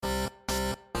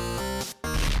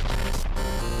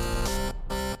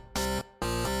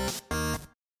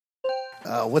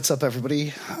What's up,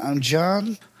 everybody? I'm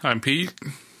John, I'm Pete.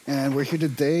 and we're here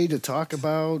today to talk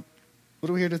about... What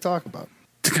are we here to talk about?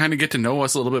 To kind of get to know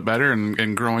us a little bit better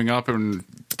and growing up and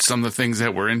some of the things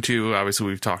that we're into. Obviously,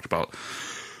 we've talked about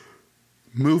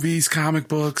movies, comic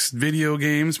books, video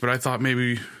games, but I thought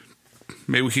maybe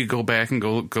we could go back and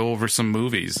go over some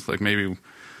movies. Like maybe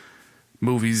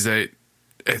movies that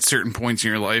at certain points in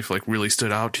your life like really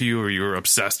stood out to you or you were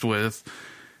obsessed with.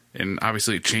 And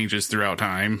obviously it changes throughout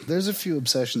time. There's a few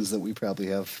obsessions that we probably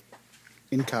have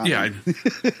in common. Yeah,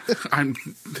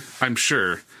 I'm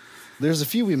sure. There's a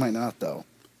few we might not, though.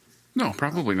 No,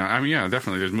 probably not. I mean, yeah,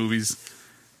 definitely. There's movies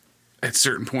at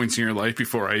certain points in your life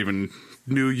before I even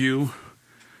knew you.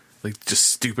 Like, just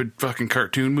stupid fucking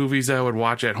cartoon movies I would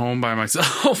watch at home by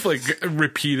myself, like,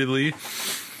 repeatedly.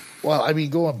 Well, I mean,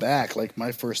 going back, like,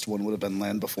 my first one would have been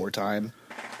Land Before Time.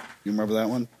 You remember that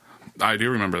one? I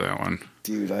do remember that one.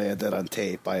 Dude, I had that on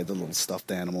tape. I had the little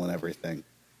stuffed animal and everything.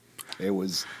 It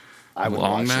was... I would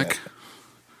Long watch neck? that.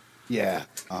 Yeah,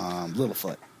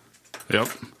 Littlefoot. Yep.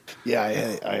 Yeah, I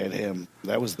had him.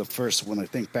 That was the first one. I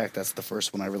think back, that's the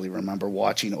first one I really remember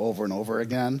watching over and over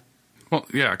again. Well,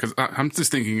 yeah, because I'm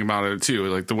just thinking about it, too.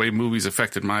 Like, the way movies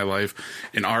affected my life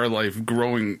and our life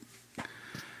growing...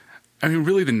 I mean,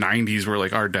 really, the 90s were,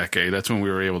 like, our decade. That's when we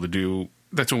were able to do...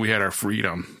 That's when we had our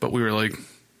freedom. But we were, like,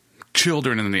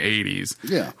 children in the 80s.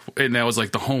 Yeah. And that was,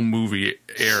 like, the home movie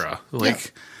era.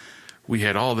 Like, we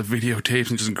had all the videotapes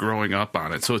and just growing up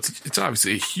on it. So it's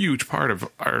obviously a huge part of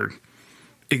our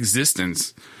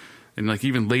existence. And, like,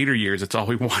 even later years, it's all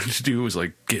we wanted to do was,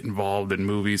 like, get involved in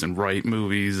movies and write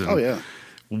movies and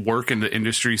work in the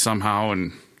industry somehow.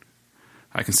 And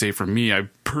I can say for me, I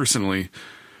personally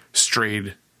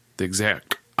strayed the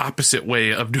exact opposite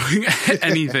way of doing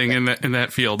anything in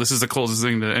that field. This is the closest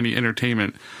thing to any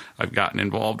entertainment I've gotten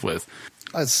involved with.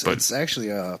 It's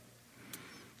actually, I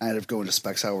ended up going to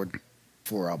Specs Howard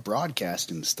for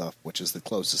broadcasting stuff, which is the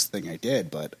closest thing I did,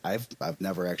 but I've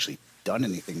never actually done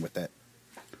anything with it.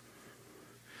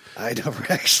 I never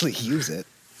actually use it.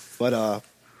 But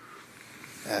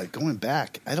going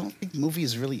back, I don't think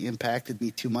movies really impacted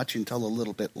me too much until a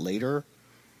little bit later.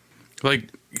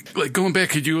 Like going back,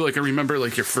 could you, like, I remember,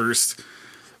 like, your first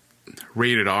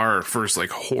rated R or first, like,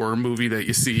 horror movie that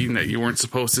you seen that you weren't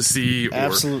supposed to see? Or...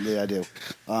 Absolutely, I do.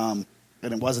 And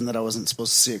it wasn't that I wasn't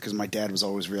supposed to see it because my dad was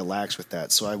always real lax with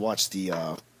that. So I watched the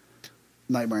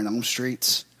Nightmare on Elm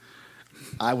Street.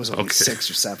 I was only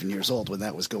 6 or 7 years old when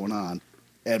that was going on.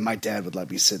 And my dad would let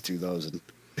me sit through those. And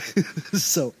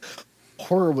so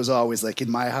horror was always, like, in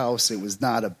my house, it was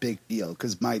not a big deal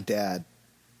because my dad,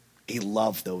 he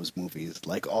loved those movies,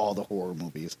 like all the horror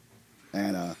movies.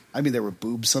 And, I mean, there were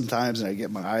boobs sometimes and I'd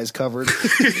get my eyes covered.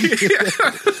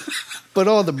 But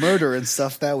all the murder and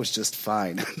stuff, that was just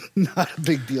fine. Not a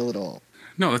big deal at all.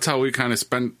 No, that's how we kind of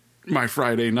spent my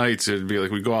Friday nights. It'd be like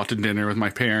we'd go out to dinner with my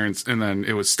parents and then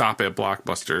it would stop at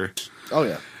Blockbuster. Oh,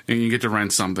 yeah. And you get to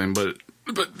rent something, but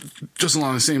just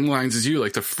along the same lines as you,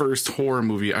 like the first horror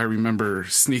movie, I remember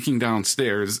sneaking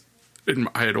downstairs, and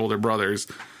I had older brothers,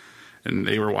 and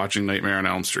they were watching Nightmare on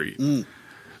Elm Street. Mm.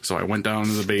 So I went down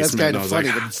to the basement. That's kind of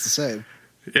funny, but it's the same.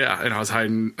 Yeah, and I was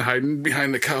hiding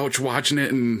behind the couch watching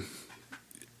it, and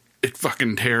it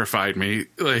fucking terrified me.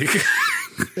 Like,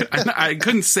 I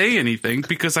couldn't say anything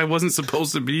because I wasn't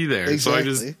supposed to be there. Exactly. So I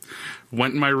just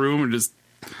went in my room and just...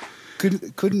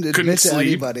 Couldn't admit to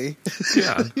anybody.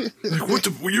 Yeah. Like,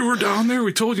 you were down there?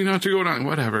 We told you not to go down.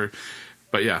 Whatever.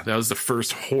 But yeah, that was the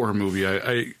first horror movie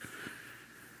I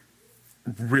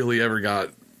really ever got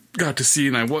to see.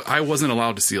 And I wasn't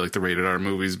allowed to see, like, the rated R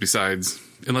movies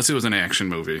unless it was an action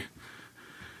movie.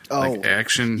 Oh, like,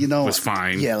 action was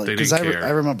fine. Yeah, like, they didn't care. I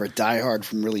remember Die Hard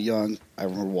from really young. I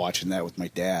remember watching that with my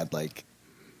dad, like,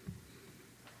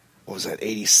 what was that,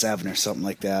 87 or something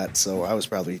like that. So I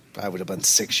would have been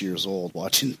 6 years old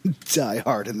watching Die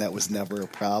Hard, and that was never a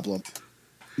problem.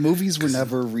 Movies were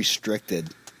never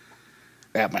restricted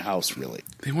at my house, really.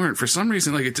 They weren't. For some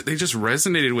reason, like, they just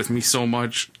resonated with me so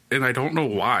much, and I don't know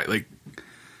why.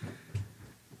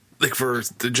 Like for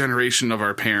the generation of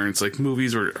our parents, like,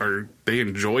 movies they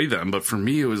enjoy them, but for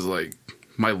me, it was like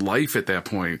my life at that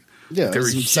point. Yeah, like, they were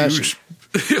huge.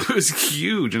 It was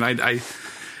huge, and I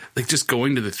like, just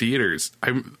going to the theaters.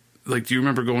 Do you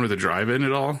remember going to the drive-in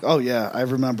at all? Oh, yeah. I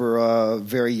remember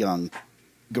very young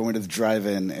going to the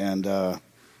drive-in, and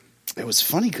it was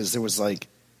funny because there was, like,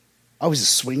 always a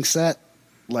swing set,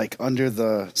 like, under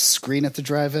the screen at the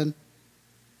drive-in.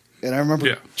 And I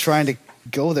remember trying to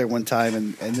go there one time,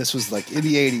 and this was, like, in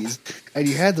the 80s, and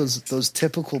you had those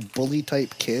typical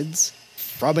bully-type kids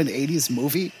from an 80s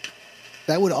movie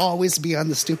that would always be on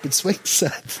the stupid swing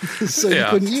set, so you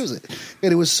couldn't use it.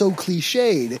 And it was so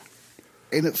cliched,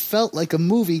 and it felt like a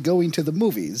movie going to the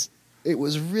movies. It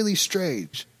was really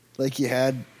strange. Like you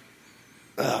had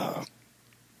the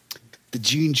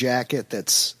jean jacket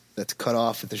that's cut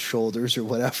off at the shoulders or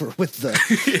whatever with the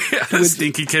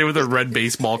stinky kid with a red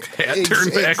baseball hat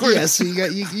turned backwards. Yeah, so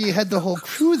you had the whole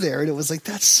crew there, and it was like,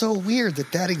 that's so weird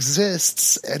that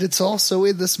exists, and it's also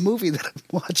in this movie that I'm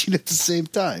watching at the same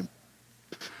time.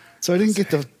 So I didn't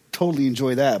get to totally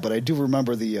enjoy that, but I do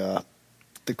remember the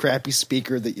crappy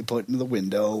speaker that you put in the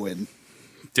window, and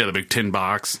the big tin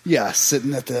box. Yeah,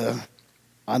 sitting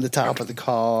on the top of the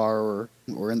car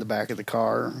or in the back of the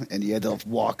car, and you had to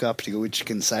walk up to go each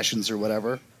concessions or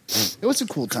whatever. It was a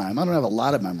cool time. I don't have a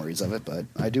lot of memories of it, but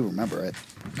I do remember it.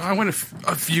 I went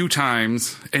a few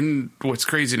times, and what's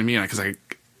crazy to me, because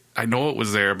I know it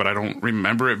was there, but I don't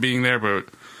remember it being there, but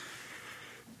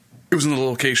it was in the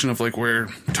location of like where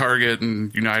Target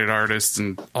and United Artists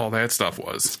and all that stuff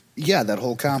was. Yeah, that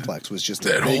whole complex was just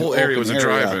that whole area was a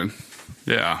drive-in.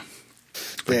 Yeah.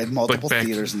 They had multiple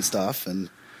theaters and stuff, and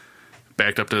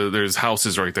backed up to there's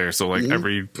houses right there, so like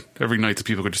every night the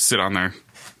people could just sit on there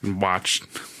and watch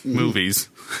movies.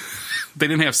 They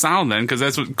didn't have sound then, because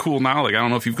that's what's cool now. Like I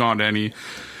don't know if you've gone to any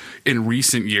in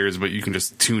recent years, but you can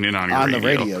just tune in on your radio. On the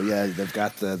radio, yeah, they've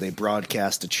got they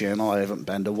broadcast a channel. I haven't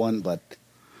been to one, but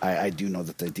I do know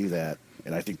that they do that,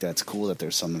 and I think that's cool that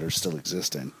there's some that are still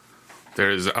existing.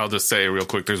 I'll just say real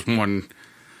quick, there's one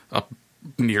up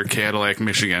near Cadillac,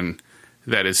 Michigan,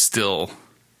 that is still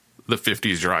the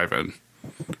 50s drive-in.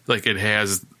 Like it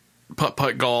has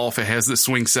putt-putt golf, it has the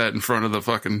swing set in front of the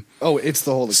fucking it's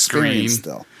the whole experience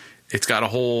screen. Still. It's got a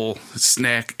whole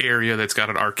snack area that's got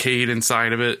an arcade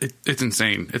inside of it. It's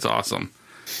insane. It's awesome.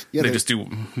 Yeah, they just do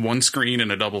one screen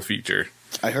and a double feature.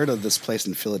 I heard of this place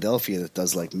in Philadelphia that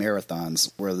does like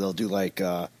marathons where they'll do like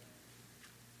the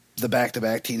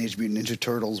back-to-back Teenage Mutant Ninja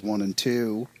Turtles 1 and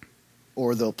 2,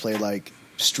 or they'll play like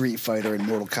Street Fighter and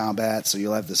Mortal Kombat. So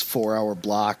you'll have this 4-hour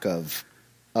block of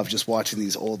just watching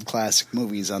these old classic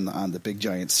movies on the big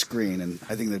giant screen. And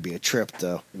I think that'd be a trip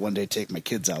to one day take my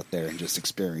kids out there and just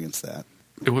experience that.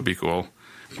 It would be cool.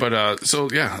 But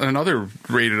another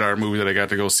rated R movie that I got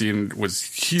to go see and was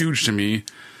huge to me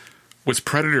was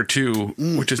Predator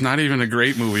 2, which is not even a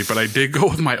great movie, but I did go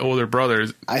with my older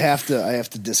brothers. I have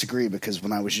to disagree, because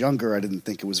when I was younger, I didn't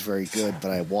think it was very good,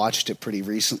 but I watched it pretty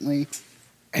recently,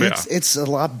 and it's a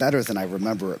lot better than I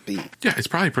remember it being. Yeah, it's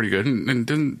probably pretty good. And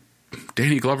didn't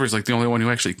Danny Glover's like the only one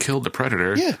who actually killed the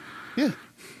Predator? Yeah.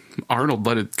 Arnold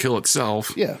let it kill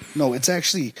itself. Yeah. No, it's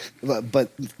actually,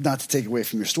 but not to take away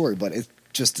from your story, but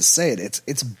just to say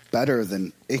it's better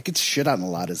than, it gets shit on a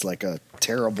lot as like a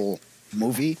terrible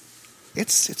movie.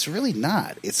 It's really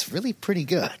not. It's really pretty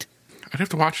good. I'd have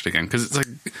to watch it again, because it's like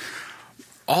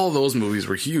all those movies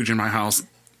were huge in my house.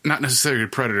 Not necessarily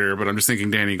Predator, but I'm just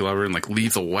thinking Danny Glover and like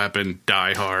Lethal Weapon,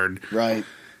 Die Hard. Right.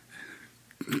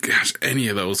 Gosh, any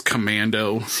of those,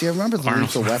 Commando. See, I remember the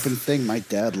Lethal Weapon thing. My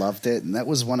dad loved it, and that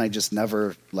was one I just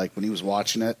never, like when he was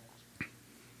watching it,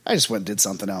 I just went and did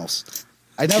something else.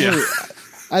 I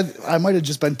might have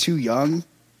just been too young.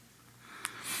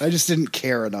 I just didn't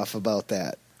care enough about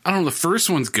that. I don't know, the first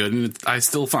one's good, and I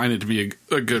still find it to be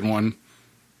a good one.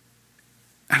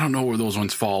 I don't know where those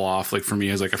ones fall off, like for me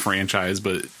as like a franchise,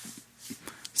 but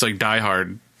it's like Die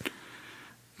Hard.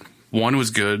 1 was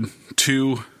good.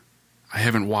 2, I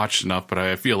haven't watched enough, but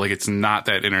I feel like it's not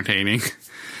that entertaining.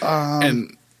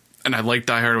 And I like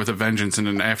Die Hard with a Vengeance, and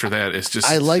then after that, it's just...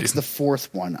 I liked the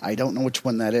 4th one. I don't know which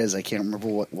one that is. I can't remember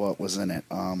what was in it.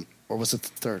 Or was it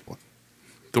the 3rd one?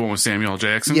 The one with Samuel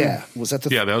Jackson? Yeah. Was that the...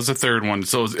 Yeah, that was the 3rd one.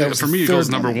 So for me, it goes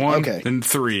number 1 and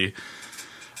 3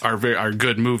 are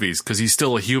good movies, because he's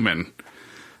still a human.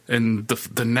 And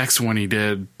the next one he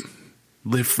did,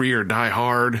 Live Free or Die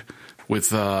Hard,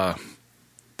 with... I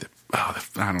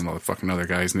don't know the fucking other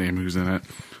guy's name who's in it.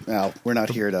 Well, we're not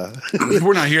here to...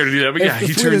 we're not here to do that, but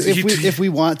if we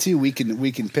want to, we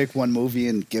can pick one movie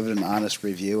and give it an honest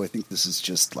review. I think this is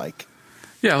just like...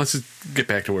 Yeah, let's just get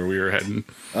back to where we were heading.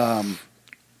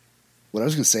 What I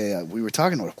was going to say, we were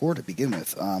talking about horror to begin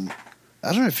with. I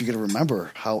don't know if you're going to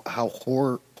remember how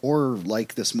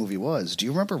horror-like this movie was. Do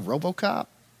you remember RoboCop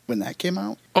when that came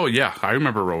out? Oh, yeah. I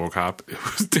remember RoboCop.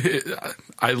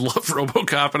 I love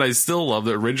RoboCop, and I still love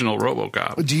the original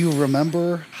RoboCop. Do you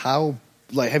remember how...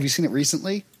 Like, have you seen it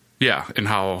recently? Yeah, and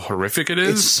how horrific it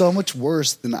is? It's so much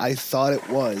worse than I thought it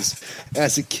was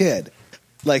as a kid.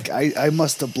 Like, I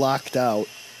must have blocked out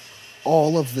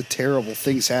all of the terrible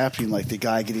things happening, like the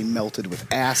guy getting melted with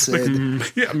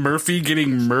acid. Like, Murphy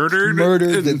getting murdered.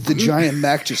 The giant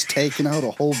mech just taking out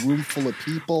a whole room full of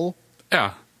people.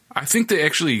 Yeah. I think they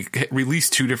actually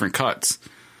released 2 different cuts.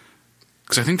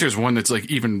 Because I think there's one that's like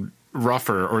even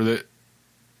rougher, or that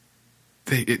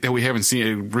we haven't seen.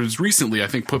 It was recently, I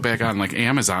think, put back on like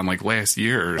Amazon like last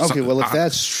year. Or okay, something. well, if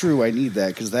that's true, I need that,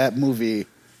 because that movie,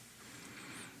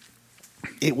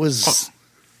 it was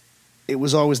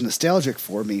always nostalgic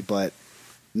for me, but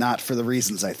not for the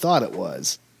reasons I thought it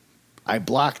was. I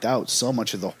blocked out so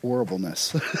much of the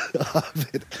horribleness of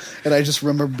it, and I just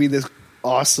remember being this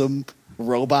awesome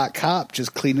robot cop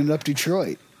just cleaning up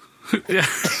Detroit. Yeah,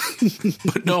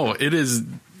 but no, it is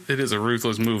a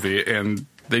ruthless movie, and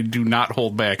they do not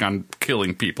hold back on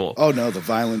killing people. Oh no, the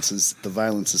violence is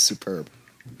superb.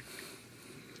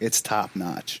 It's top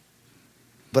notch.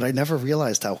 But I never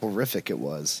realized how horrific it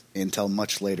was until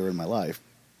much later in my life.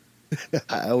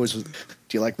 I always was, do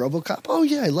you like RoboCop? Oh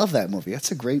yeah, I love that movie.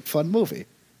 That's a great fun movie.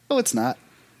 Oh, it's not.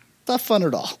 It's not fun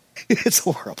at all. It's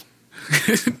horrible.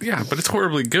 Yeah, but it's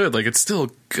horribly good. Like, it's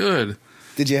still good.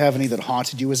 Did you have any that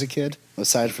haunted you as a kid,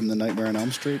 aside from the Nightmare on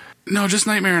Elm Street? No, just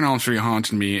Nightmare on Elm Street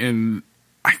haunted me, and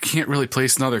I can't really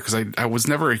place another because I was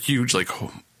never a huge like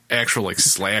actual like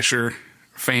slasher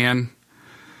fan,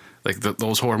 like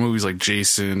those horror movies like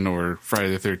Jason or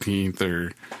Friday the 13th,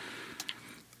 or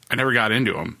I never got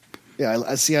into them. Yeah,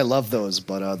 I see. I love those,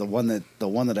 but the one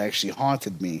that actually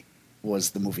haunted me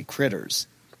was the movie Critters.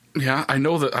 Yeah, I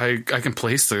know that I can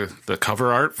place the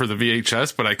cover art for the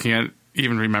VHS, but I can't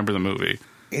even remember the movie.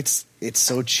 It's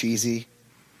so cheesy.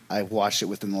 I watched it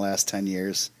within the last 10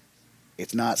 years.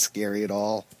 It's not scary at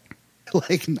all.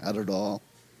 Like, not at all.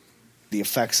 The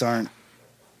effects aren't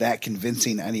that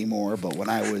convincing anymore, but when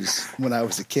I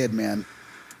was a kid, man,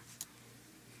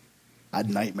 I had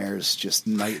nightmares just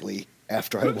nightly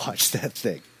after I watched that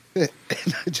thing. And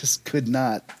I just could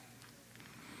not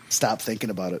stop thinking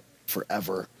about it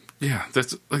forever. Yeah,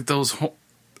 that's like those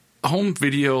home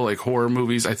video like horror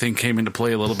movies, I think, came into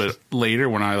play a little bit later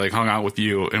when I like hung out with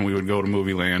you and we would go to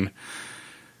Movie Land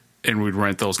and we'd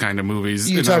rent those kind of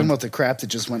movies. You're talking about the crap that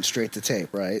just went straight to tape,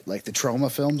 right? Like the trauma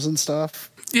films and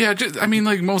stuff? Yeah, I mean,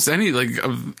 like most any, like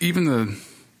even the,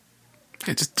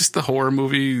 just the horror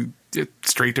movie,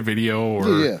 straight to video, or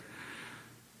yeah.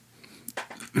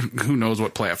 Who knows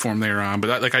what platform they were on.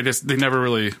 But they never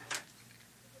really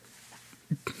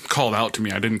called out to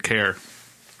me. I didn't care.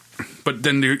 But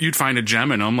then you'd find a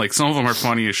gem in them. Like, some of them are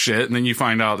funny as shit, and then you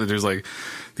find out that there's like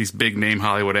these big name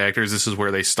Hollywood actors. This is where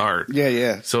they start. Yeah,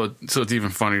 yeah. So it's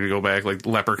even funny to go back. Like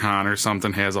Leprechaun or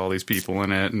something has all these people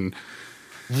in it. And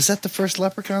was that the first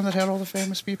Leprechaun that had all the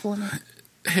famous people in it?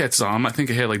 It had some. I think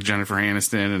it had like Jennifer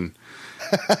Aniston and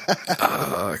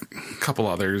a couple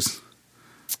others.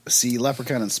 See,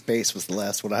 Leprechaun in Space was the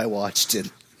last one I watched,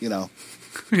 and yeah,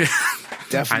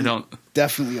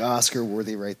 definitely Oscar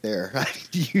worthy right there.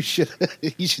 You should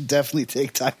definitely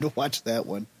take time to watch that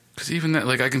one. Because even that,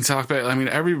 like, I can talk back. I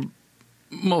mean,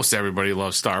 most everybody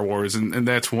loves Star Wars, and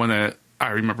that's one that I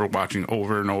remember watching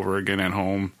over and over again at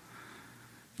home,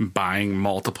 buying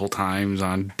multiple times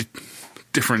on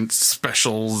different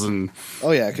specials. And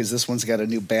oh yeah, because this one's got a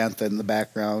new bantha in the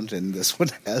background, and this one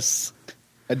has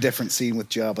a different scene with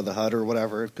Jabba the Hutt or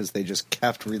whatever, because they just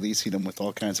kept releasing them with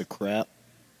all kinds of crap.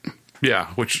 Yeah,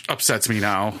 which upsets me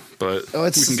now, but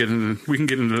we can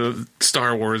get into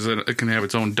Star Wars, and it can have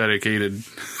its own dedicated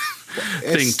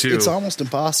thing too. It's almost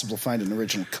impossible to find an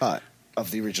original cut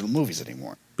of the original movies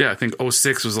anymore. Yeah, I think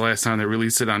 2006 was the last time they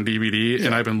released it on DVD,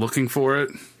 and I've been looking for it,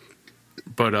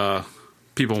 but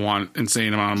people want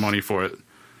insane amount of money for it.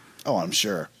 Oh, I'm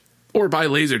sure. Or buy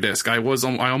Laserdisc.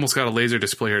 I almost got a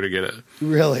Laserdisc player to get it.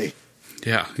 Really?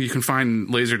 Yeah, you can find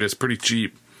Laserdisc pretty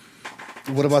cheap.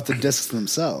 What about the discs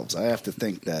themselves? I have to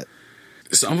think that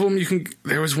some of them you can.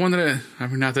 There was one that I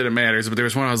mean, not that it matters, but there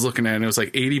was one I was looking at, and it was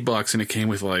like $80, and it came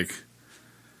with like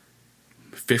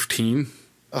 15.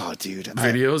 Oh, dude!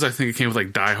 Videos. I think it came with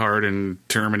like Die Hard and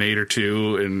Terminator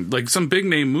 2 and like some big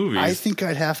name movies. I think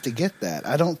I'd have to get that.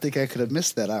 I don't think I could have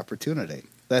missed that opportunity.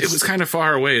 It was kind of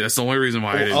far away. That's the only reason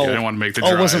why I didn't want to make the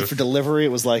drive. Oh, it wasn't for delivery.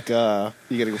 It was like you got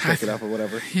to go pick it up or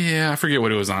whatever. Yeah, I forget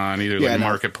what it was on. Either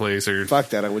Marketplace or fuck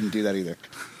that. I wouldn't do that either.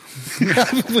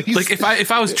 Like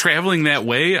if I was traveling that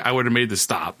way, I would have made the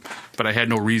stop, but I had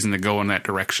no reason to go in that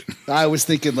direction. I was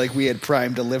thinking like we had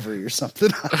Prime delivery or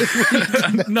something.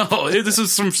 No, this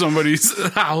is from somebody's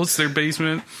house, their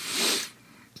basement.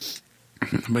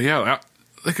 But yeah,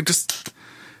 like just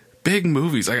big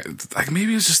movies. Like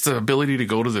maybe it was just the ability to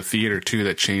go to the theater too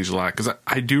that changed a lot. Because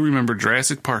I do remember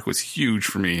Jurassic Park was huge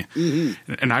for me,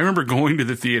 and I remember going to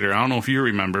the theater. I don't know if you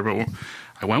remember, but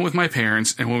I went with my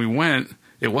parents, and when we went,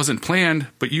 it wasn't planned,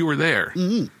 but you were there.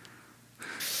 Mm-hmm.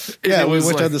 Yeah, we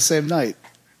went on the same night.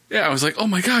 Yeah, I was like, oh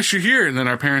my gosh, you're here. And then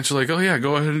our parents were like, oh yeah,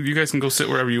 go ahead. You guys can go sit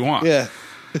wherever you want. Yeah.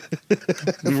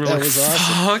 And we're That like, was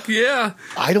awesome. fuck yeah.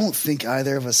 I don't think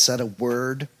either of us said a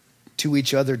word to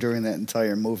each other during that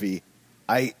entire movie.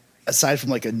 Aside from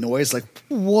like a noise, like,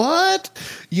 what?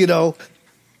 You know,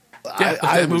 Yeah,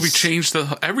 that movie changed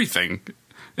everything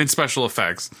in special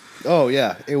effects. Oh,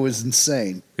 yeah. It was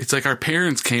insane. It's like our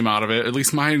parents came out of it. At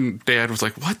least my dad was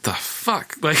like, what the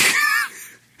fuck? Like,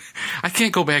 I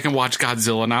can't go back and watch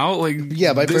Godzilla now. Like,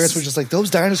 Yeah, my parents were just like, those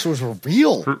dinosaurs were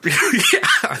real.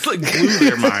 Yeah, like blew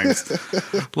their minds.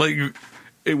 Like,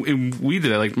 and we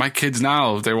did it. Like, my kids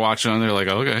now, if they're watching, they're like,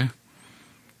 okay.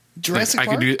 Jurassic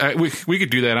like, Park? we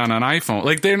could do that on an iPhone.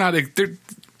 Like, they're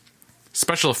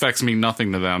special effects mean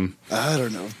nothing to them. I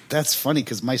don't know. That's funny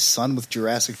because my son with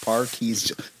Jurassic Park, he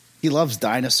loves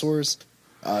dinosaurs.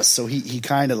 So he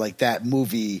kind of like that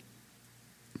movie,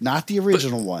 not the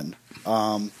original one.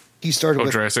 He started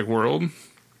with Jurassic World.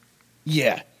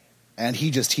 Yeah, and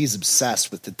he's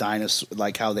obsessed with the dinosaur,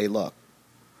 like how they look.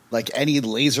 Like any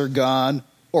laser gun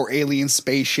or alien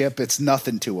spaceship, it's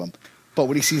nothing to him. But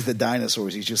when he sees the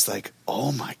dinosaurs, he's just like,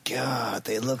 "Oh my god,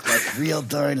 they look like real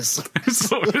dinosaurs."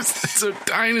 So it's a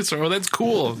dinosaur. Well, that's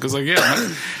cool because, like,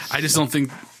 yeah, I just don't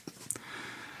think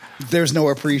there's no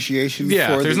appreciation.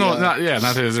 Yeah, for there's the, not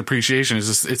that there's appreciation. It's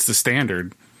just it's the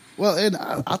standard. Well, and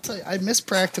I'll tell you, I miss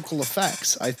practical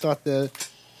effects. I thought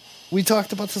we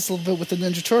talked about this a little bit with the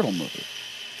Ninja Turtle movie.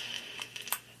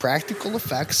 Practical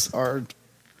effects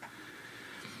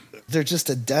they're just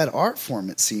a dead art form,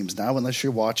 it seems now, unless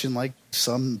you're watching like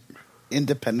some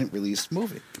independent released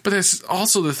movie. But that's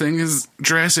also the thing is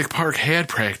Jurassic Park had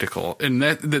practical, and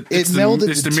that it it's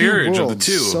melded the marriage of the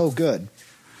two. So good.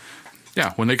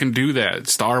 Yeah, when they can do that,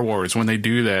 Star Wars, when they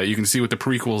do that, you can see with the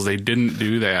prequels they didn't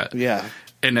do that. Yeah,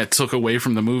 and that took away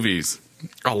from the movies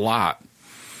a lot.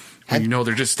 And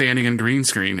they're just standing in green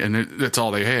screen, and that's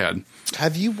all they had.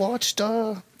 Have you watched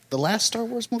the last Star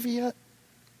Wars movie yet?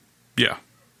 Yeah.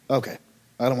 Okay.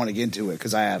 I don't want to get into it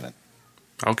because I haven't.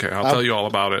 Okay, I'll tell you all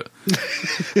about it.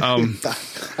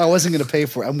 I wasn't going to pay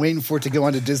for it. I'm waiting for it to go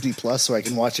onto Disney Plus so I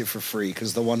can watch it for free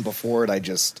because the one before it, I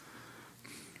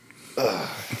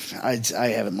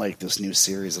haven't liked this new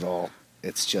series at all.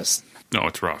 It's just... No,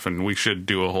 it's rough, and we should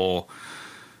do a whole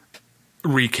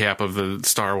recap of the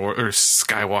Star Wars or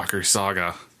Skywalker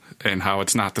saga and how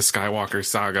it's not the Skywalker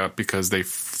saga because they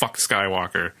fucked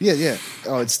Skywalker. Yeah.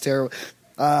 Oh, it's terrible.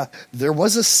 There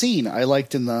was a scene I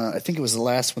liked I think it was the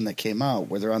last one that came out,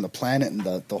 where they're on the planet and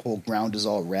the whole ground is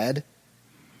all red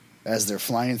as they're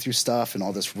flying through stuff and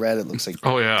all this red. It looks like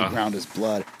the ground is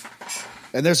blood.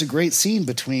 And there's a great scene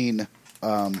between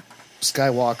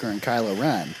Skywalker and Kylo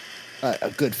Ren, a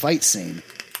good fight scene.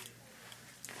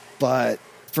 But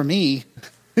for me,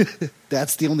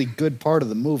 that's the only good part of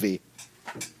the movie.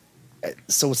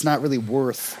 So it's not really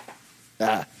worth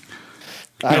that.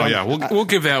 We'll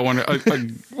give that one.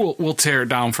 We'll tear it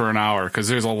down for an hour because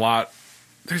there's a lot.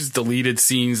 There's deleted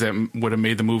scenes that would have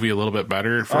made the movie a little bit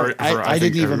better. I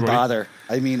didn't even bother.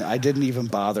 I mean, I didn't even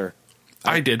bother.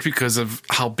 I did because of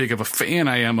how big of a fan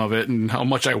I am of it and how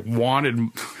much I wanted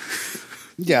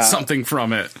something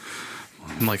from it.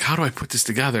 I'm like, how do I put this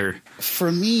together?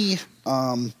 For me,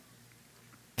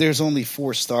 there's only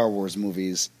 4 Star Wars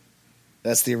movies.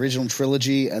 That's the original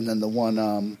trilogy, and then the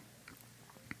one,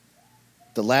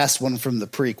 the last one from the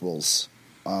prequels.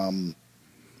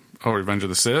 Revenge of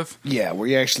the Sith? Yeah, where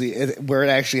it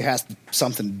actually has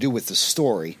something to do with the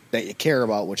story that you care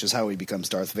about, which is how he becomes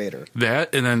Darth Vader.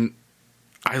 That, and then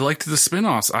I liked the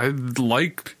spin-offs. I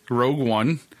liked Rogue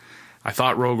One. I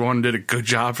thought Rogue One did a good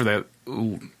job for that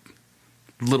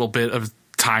little bit of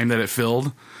time that it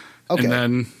filled. Okay, and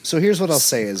then, so here's what I'll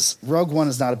say is Rogue One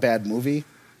is not a bad movie.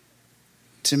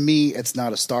 To me, it's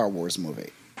not a Star Wars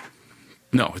movie.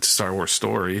 No, it's a Star Wars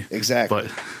story. Exactly.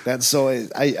 But that's so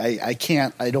I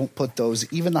can't. I don't put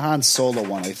those. Even the Han Solo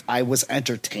one, I was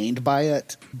entertained by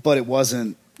it, but it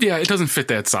wasn't. Yeah, it doesn't fit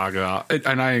that saga.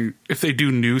 And if they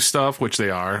do new stuff, which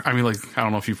they are, I mean, like, I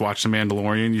don't know if you've watched The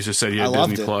Mandalorian. You just said you had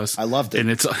Disney Plus. I loved it,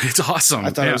 and it's awesome. I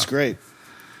thought it was great,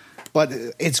 but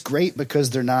it's great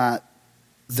because they're not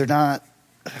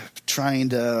trying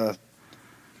to.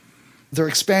 They're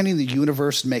expanding the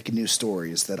universe and making new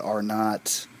stories that are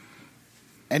not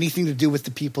anything to do with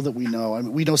the people that we know. I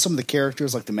mean, we know some of the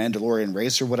characters, like the Mandalorian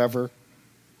race or whatever.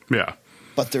 Yeah,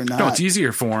 but they're not. No, it's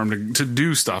easier for them to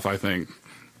do stuff, I think.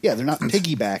 Yeah, they're not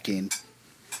piggybacking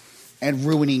and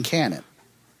ruining canon.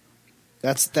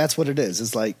 That's what it is.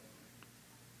 It's like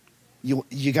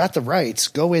you got the rights.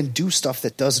 Go and do stuff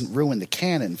that doesn't ruin the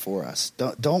canon for us.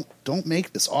 Don't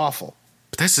make this awful.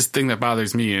 But that's the thing that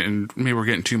bothers me, and maybe we're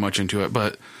getting too much into it,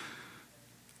 but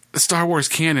Star Wars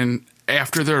canon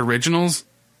after the originals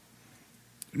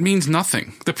means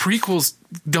nothing. The prequels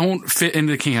don't fit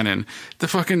into canon.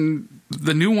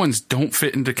 The new ones don't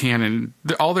fit into canon.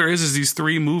 All there is these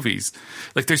 3 movies.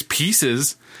 Like, there's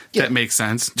pieces that make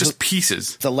sense. Just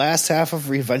pieces. The last half of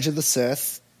Revenge of the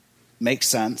Sith makes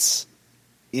sense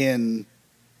in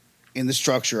the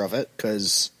structure of it,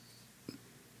 because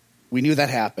we knew that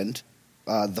happened.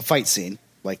 The fight scene,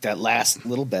 like that last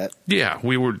little bit. Yeah,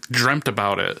 we were dreamt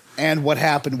about it. And what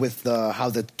happened with how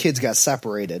the kids got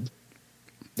separated.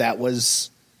 That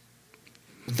was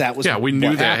yeah, we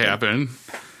knew that happened.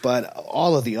 But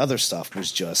all of the other stuff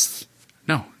was just...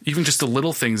 No, even just the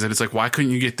little things that it's like, why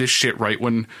couldn't you get this shit right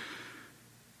when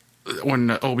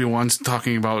Obi-Wan's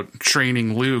talking about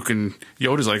training Luke and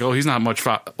Yoda's like, oh, he's not much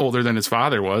older than his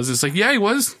father was. It's like, yeah, he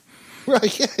was.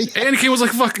 Right, yeah. Anakin was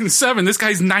like fucking 7. This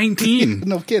guy's 19.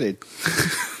 No kidding.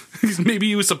 Maybe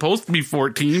he was supposed to be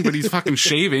 14, but he's fucking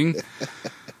shaving.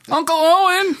 Uncle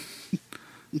Owen!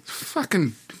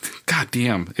 Fucking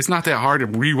goddamn. It's not that hard to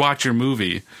rewatch your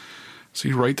movie. So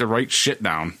you write the right shit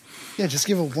down. Yeah, just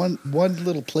give it one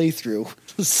little playthrough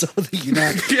so that you're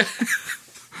not... Yeah.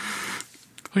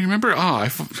 Oh, you remember? Oh,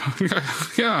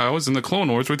 I was in the Clone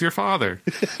Wars with your father.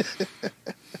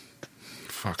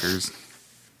 Fuckers.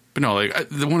 But no, like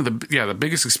the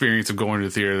biggest experience of going to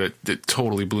the theater that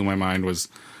totally blew my mind was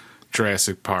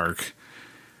Jurassic Park,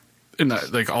 and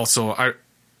the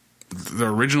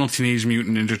original Teenage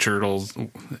Mutant Ninja Turtles.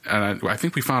 And I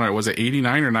think we found out, was it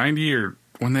 89 or 90 or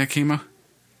when that came out?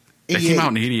 That came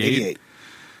out in 88.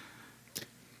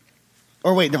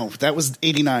 Or wait, no, that was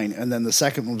 89, and then the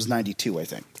second one was 92, I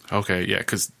think. Okay, yeah,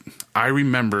 because I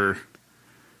remember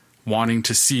wanting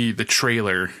to see the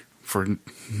trailer for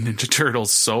Ninja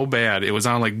Turtles so bad. It was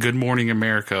on like Good Morning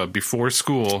America before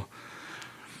school,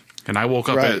 and I woke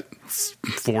up at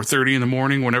 4:30 in the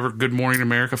morning whenever Good Morning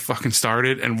America fucking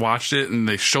started and watched it, and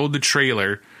they showed the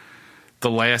trailer the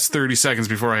last 30 seconds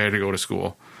before I had to go to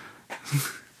school.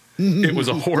 It was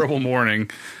a horrible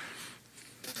morning.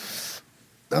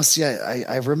 Oh, see,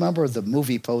 I remember the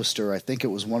movie poster. I think it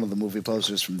was one of the movie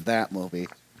posters from that movie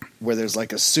where there's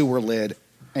like a sewer lid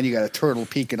and you got a turtle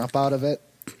peeking up out of it.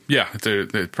 Yeah, they're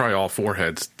probably all 4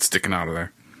 heads sticking out of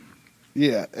there.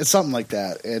 Yeah, it's something like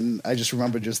that. And I just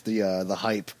remember just the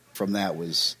hype from that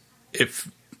was...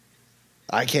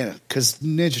 I can't... Because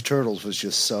Ninja Turtles was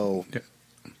just so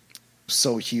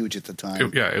huge at the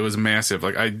time. It was massive.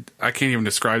 Like, I can't even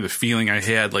describe the feeling I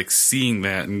had, like, seeing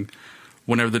that, and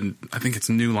whenever I think it's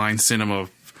New Line Cinema,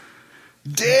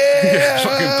 damn,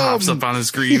 fucking pops up on the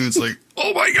screen. It's like,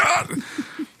 oh my god,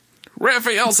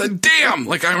 Raphael said, "Damn!"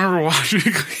 Like, I remember watching.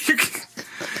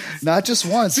 Not just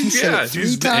once. He said it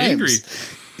 3 times. Angry.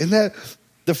 And that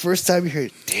the first time you hear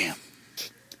it, damn.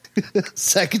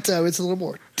 Second time it's a little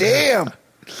more, damn.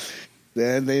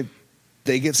 Then they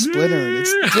get Splinter and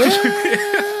it's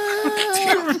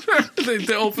damn.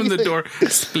 They open the door,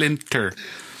 Splinter.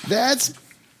 That's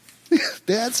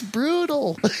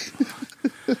brutal.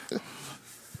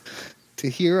 To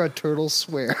hear a turtle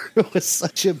swear was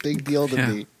such a big deal to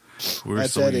me. We were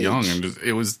so young, and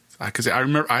it was because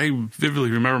I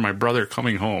vividly remember my brother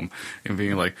coming home and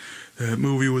being like, "That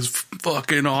movie was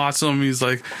fucking awesome." He's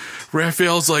like,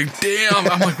 Raphael's like,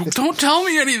 "Damn!" I'm like, well, "Don't tell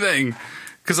me anything,"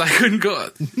 because I couldn't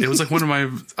go. It was like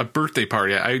a birthday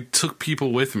party. I took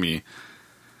people with me,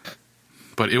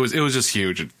 but it was just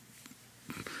huge.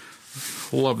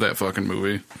 Love that fucking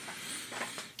movie.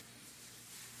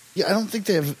 Yeah, I don't think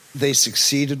they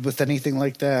succeeded with anything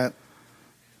like that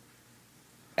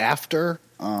after.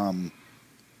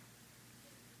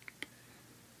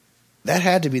 That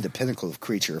had to be the pinnacle of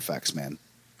creature effects, man.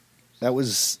 That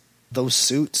was those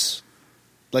suits.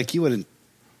 Like, you had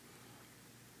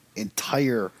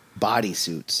entire body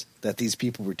suits that these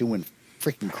people were doing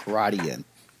freaking karate in.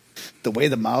 The way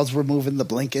the mouths were moving, the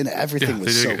blinking, everything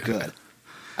was so good.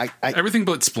 Everything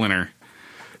but Splinter.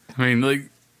 I mean, like...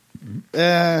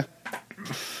 I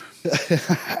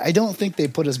don't think they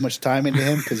put as much time into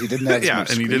him because he didn't have as much screen time.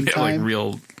 Yeah, and he didn't have, like,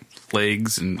 real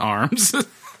legs and arms.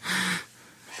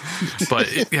 But,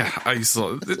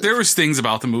 there was things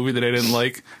about the movie that I didn't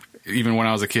like, even when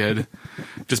I was a kid.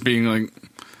 Just being, like,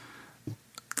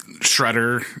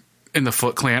 Shredder and the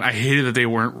Foot Clan. I hated that they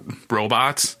weren't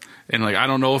robots. And, like, I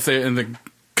don't know if they... in the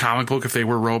comic book if they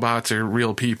were robots or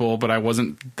real people, but I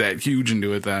wasn't that huge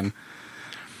into it then.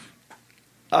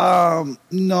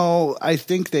 No, I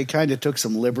think they kind of took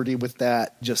some liberty with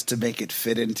that just to make it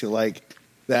fit into like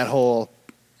that whole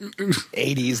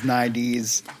 80s,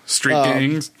 90s street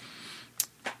gangs.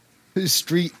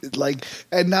 street, like,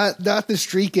 and not the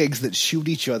street gigs that shoot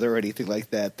each other or anything like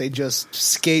that. They just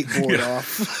skateboard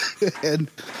off and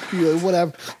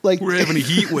whatever. Like, we're having a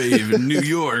heat wave in New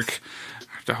York.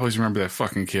 I always remember that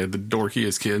fucking kid, the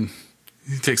dorkiest kid.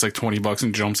 He takes like $20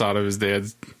 and jumps out of his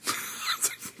dad's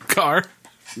car.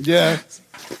 Yeah,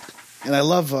 and I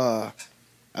love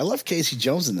Casey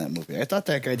Jones in that movie. I thought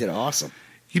that guy did awesome.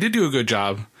 He did do a good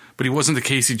job, but he wasn't the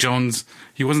Casey Jones.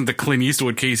 He wasn't the Clint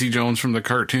Eastwood Casey Jones from the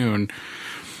cartoon.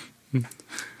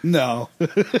 No.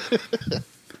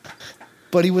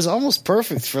 But he was almost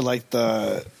perfect for like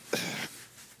the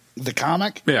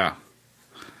comic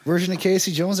version of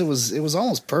Casey Jones. It was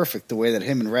almost perfect the way that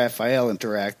him and Raphael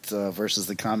interact versus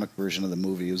the comic version of the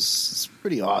movie. It's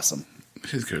pretty awesome.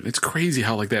 It's good. It's crazy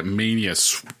how like that mania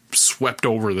swept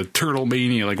over, the turtle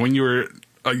mania. Like when you were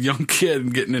a young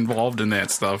kid getting involved in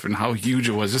that stuff and how huge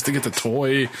it was just to get the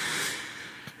toy.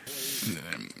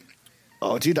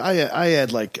 Oh, dude, I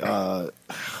had like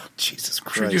Jesus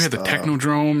Christ. Sure, you had the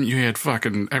Technodrome. You had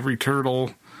fucking every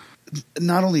turtle.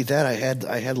 Not only that, I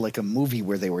had like a movie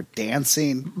where they were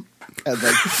dancing and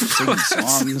like singing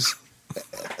songs,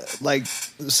 like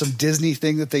some Disney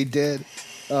thing that they did.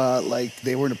 Like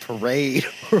they were in a parade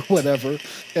or whatever,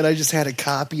 and I just had a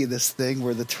copy of this thing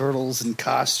where the turtles in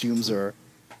costumes are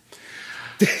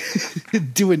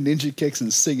doing ninja kicks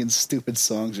and singing stupid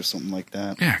songs or something like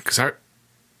that. Yeah, because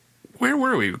where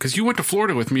were we? Because you went to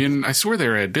Florida with me, and I swear they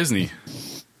were at Disney.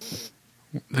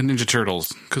 The Ninja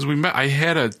Turtles, because we met. I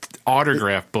had an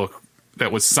autograph book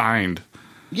that was signed.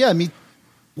 Yeah, I mean,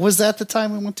 was that the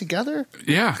time we went together?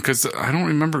 Yeah, because I don't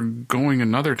remember going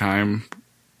another time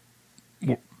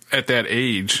at that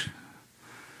age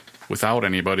without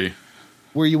anybody.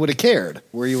 Where you would have cared,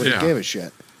 where you would have gave a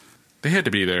shit. They had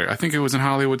to be there. I think it was in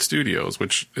Hollywood Studios,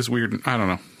 which is weird. I don't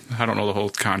know. I don't know the whole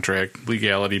contract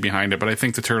legality behind it, but I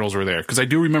think the Turtles were there because I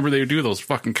do remember they would do those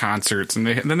fucking concerts, and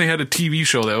then they had a TV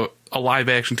show a live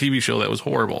action TV show that was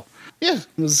horrible. Yeah,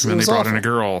 and then they brought in a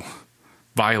girl,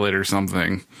 Violet or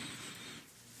something.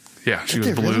 Yeah, she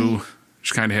was blue. Really?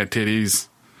 She kind of had titties.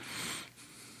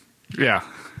 Yeah.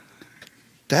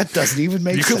 That doesn't even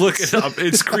make sense. You could look it up.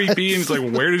 It's creepy, and it's like,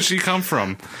 where did she come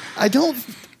from? I don't...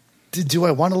 Do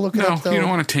I want to look it up, though? No, you don't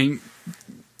want to taint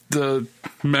the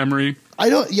memory. I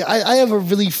don't... Yeah, I have a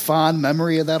really fond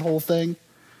memory of that whole thing.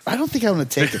 I don't think I want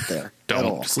to take it there.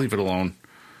 Don't. Just leave it alone.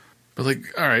 But, like,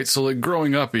 all right, so, like,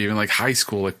 growing up, even, like, high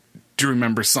school, like, do you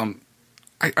remember some...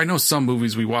 I know some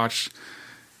movies we watched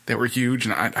that were huge,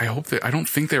 and I hope that... I don't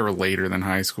think they were later than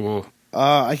high school.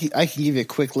 I can give you a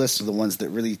quick list of the ones that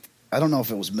really... I don't know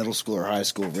if it was middle school or high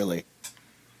school, really.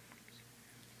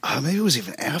 Maybe it was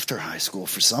even after high school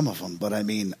for some of them. But, I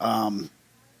mean,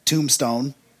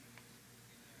 Tombstone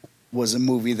was a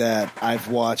movie that I've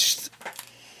watched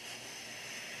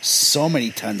so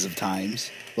many tons of times.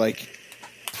 Like,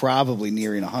 probably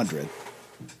nearing 100.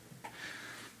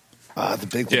 The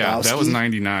Big Lebowski. Yeah, that was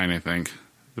 99, I think.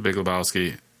 The Big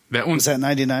Lebowski. That one... Was that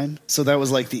 99? So that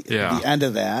was like the end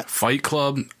of that. Fight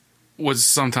Club was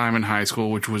sometime in high school,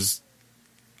 which was...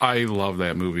 I love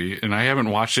that movie, and I haven't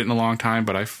watched it in a long time,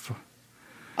 but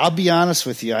I'll be honest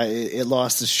with you, it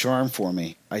lost its charm for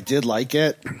me. I did like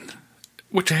it.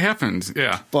 Which happens,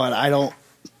 yeah. But I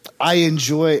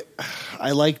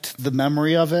liked the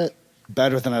memory of it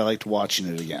better than I liked watching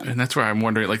it again. And that's where I'm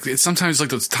wondering, like, it's sometimes like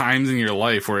those times in your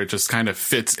life where it just kind of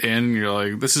fits in, and you're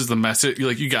like, this is the message,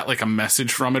 you got like a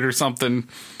message from it or something.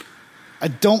 I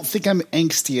don't think I'm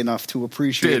angsty enough to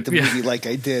appreciate the movie like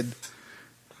I did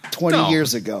 20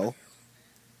 years ago.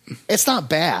 It's not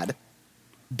bad,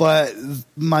 but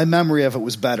my memory of it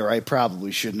was better. I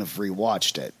probably shouldn't have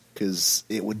rewatched it because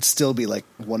it would still be like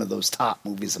one of those top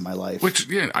movies in my life. Which,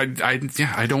 I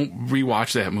don't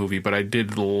rewatch that movie, but I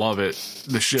did love it,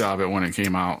 the shit out of it when it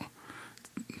came out.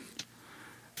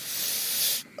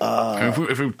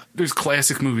 There's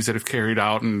classic movies that have carried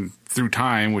out and through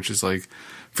time, which is like,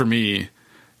 for me,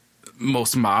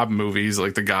 most mob movies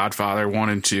like The Godfather 1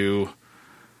 and 2.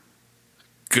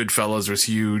 Goodfellas was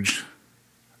huge.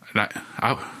 And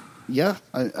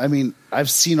I mean, I've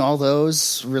seen all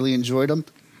those, really enjoyed them.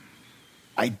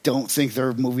 I don't think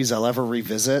they're movies I'll ever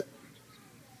revisit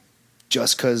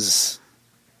just because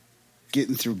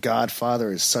getting through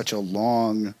Godfather is such a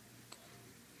long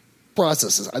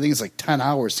process. I think it's like 10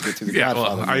 hours to get through the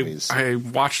Godfather movies. I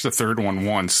watched the third one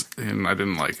once, and I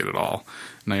didn't like it at all.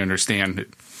 And I understand it.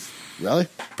 Really?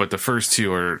 But the first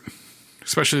two are...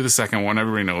 Especially the second one.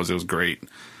 Everybody knows it was great.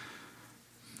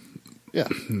 Yeah.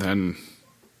 And then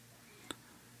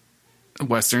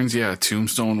Westerns,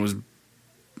 Tombstone was...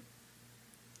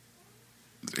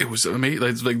 It was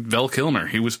amazing. Like Val Kilmer.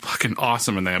 He was fucking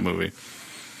awesome in that movie.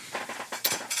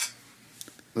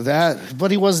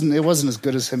 But he wasn't. It wasn't as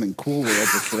good as him in Cool World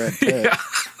with Brad Pitt. Yeah,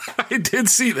 I did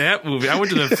see that movie. I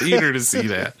went to the theater to see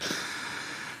that,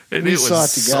 and We it saw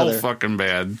was it together. so fucking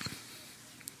bad.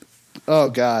 Oh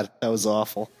God, that was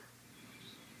awful.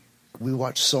 We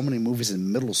watched so many movies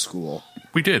in middle school.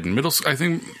 We did I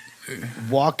think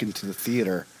Walking to the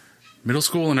theater, middle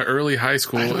school and early high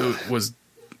school. It was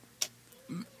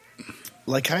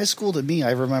like high school to me.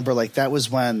 I remember like that was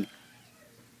when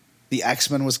the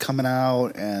X-Men was coming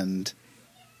out, and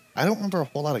I don't remember a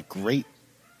whole lot of great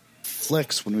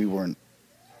flicks when we were in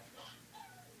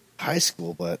high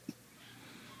school, but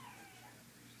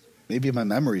maybe my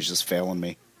memory's just failing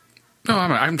me. no.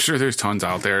 I'm sure there's tons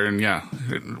out there, and yeah,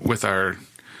 with our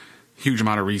huge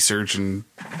amount of research and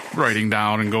writing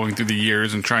down and going through the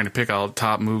years and trying to pick out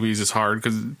top movies is hard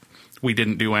because we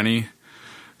didn't do any,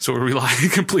 so we're relying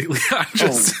completely on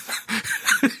just.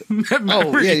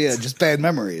 Oh yeah, just bad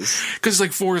memories. Because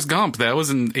like Forrest Gump, that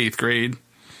was in 8th grade,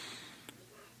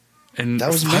 and That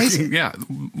was amazing. Yeah,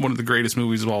 one of the greatest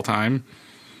movies of all time.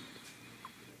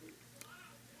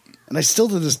 And I still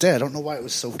to this day, I don't know why it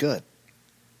was so good.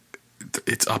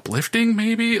 It's uplifting,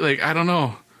 maybe. Like I don't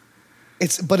know.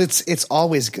 It's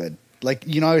always good. Like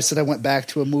I always said I went back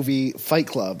to a movie, Fight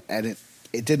Club, and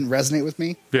it didn't resonate with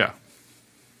me. Yeah,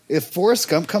 If Forrest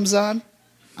Gump comes on,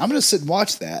 I'm going to sit and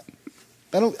watch that.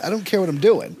 I don't care what I'm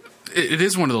doing. it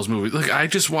is one of those movies. Like I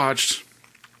just watched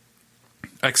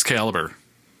Excalibur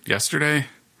yesterday,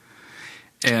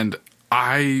 and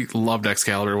I loved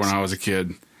Excalibur when I was a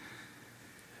kid.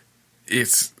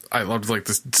 I loved like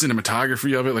the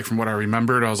cinematography of it. Like from what I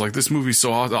remembered, I was like, this movie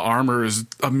saw the armor is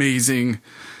amazing,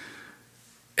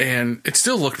 and it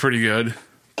still looked pretty good.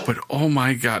 But oh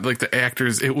my God, like the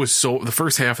actors, the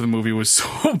first half of the movie was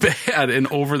so bad and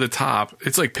over the top.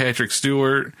 It's like Patrick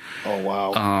Stewart. Oh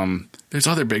wow. There's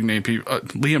other big name people.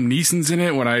 Liam Neeson's in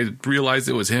it. When I realized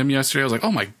it was him yesterday, I was like,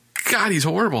 oh my God, he's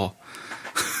horrible.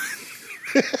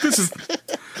 This is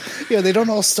Yeah, they don't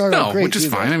all start out great. which is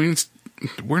fine. I mean,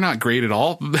 we're not great at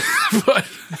all, but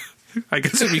I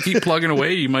guess if you keep plugging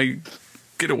away, you might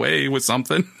get away with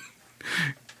something.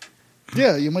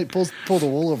 Yeah, you might pull the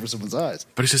wool over someone's eyes.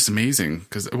 But it's just amazing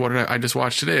because what did I just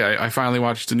watched today? I finally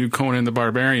watched the new Conan the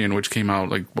Barbarian, which came out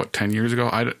like 10 years ago.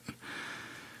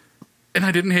 And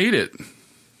I didn't hate it.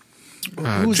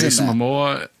 Who's Jason in that?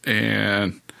 Momoa,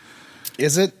 and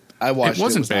Is it? I watched it. it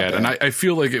wasn't was not bad, and I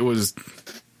feel like it was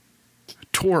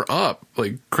tore up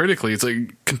like critically. It's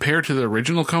like compared to the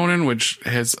original Conan, which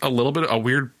has a little bit of a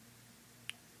weird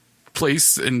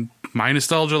place in my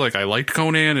nostalgia. Like I liked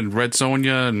Conan and Red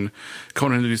Sonja and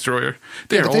Conan the Destroyer.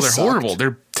 They're sucked. horrible.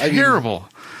 They're terrible.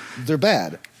 They're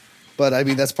bad, but I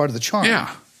mean that's part of the charm.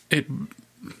 Yeah.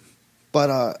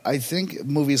 But I think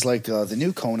movies like the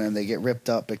new Conan, they get ripped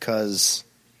up because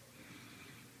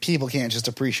people can't just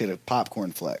appreciate a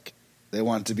popcorn flick. They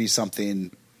want it to be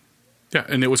something Yeah,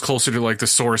 and it was closer to like the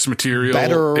source material.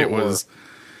 better. It was,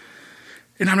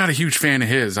 and I'm not a huge fan of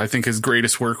his. I think his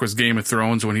greatest work was Game of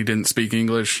Thrones when he didn't speak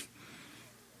English.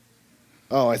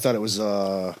 Oh, I thought it was.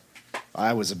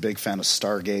 I was a big fan of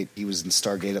Stargate. He was in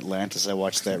Stargate Atlantis. I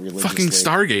watched that religiously. Fucking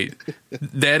Stargate.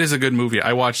 That is a good movie.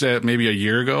 I watched that maybe a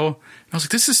year ago. And I was like,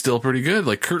 this is still pretty good.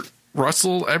 Like Kurt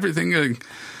Russell, everything.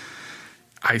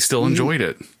 I still enjoyed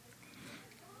it.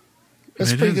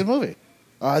 It's a pretty good movie.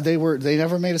 They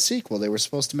never made a sequel. They were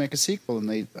supposed to make a sequel, and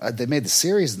they made the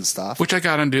series and stuff. Which I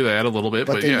got into that a little bit,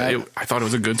 but yeah, never- I thought it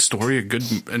was a good story,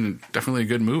 and definitely a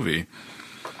good movie.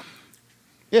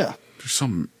 Yeah, There's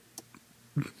some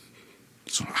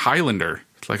Highlander.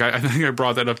 Like I think I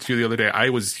brought that up to you the other day. I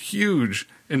was huge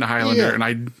into Highlander, Yeah.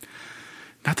 and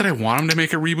not that I want them to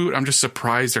make a reboot. I'm just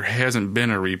surprised there hasn't been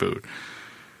a reboot.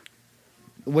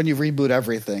 when you reboot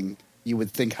everything, you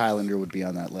would think Highlander would be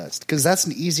on that list because that's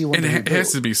an easy one. And to it reboot.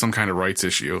 has to be some kind of rights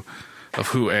issue of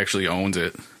who actually owns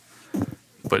it.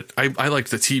 But I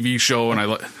liked the TV show, and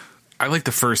I like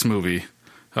the first movie.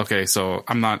 Okay, so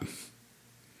I'm not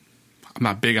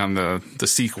big on the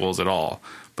sequels at all.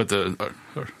 But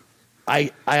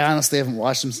I honestly haven't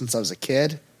watched them since I was a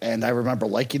kid, and I remember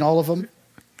liking all of them.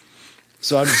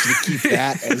 So I'm just going to keep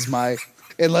that as my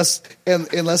unless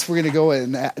we're going to go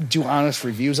and do honest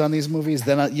reviews on these movies.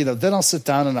 Then I'll sit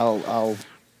down and I'll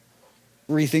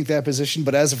rethink that position.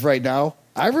 But as of right now,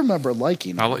 I remember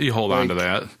liking. I'll let you hold on to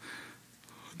that,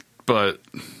 but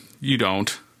you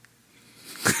don't.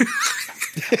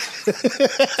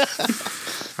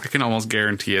 I can almost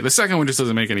guarantee it. The second one just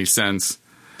doesn't make any sense.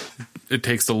 It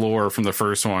takes the lore from the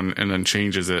first one and then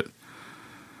changes it.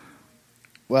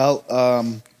 Well,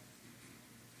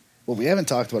 what we haven't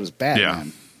talked about is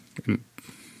Batman. Yeah.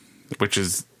 Which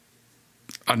is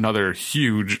another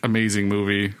huge, amazing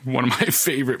movie. One of my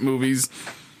favorite movies.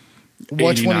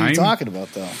 Which 89. one are you talking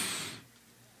about, though?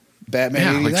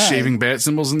 Batman 89. Like shaving bat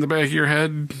symbols in the back of your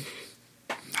head.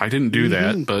 I didn't do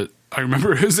that, but I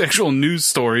remember his actual news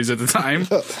stories at the time.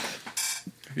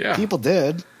 Yeah. People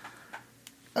did.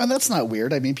 And that's not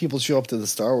weird. I mean, people show up to the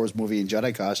Star Wars movie in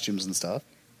Jedi costumes and stuff.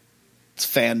 It's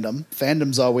fandom.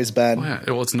 Fandom's always been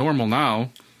Well, it's normal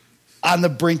now. on the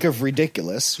brink of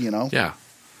ridiculous, you know? Yeah.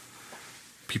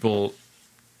 People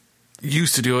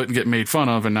used to do it and get made fun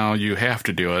of, and now you have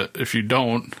to do it. If you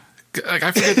don't, like,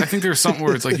 I think there's something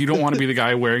where it's like you don't want to be the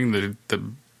guy wearing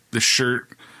the shirt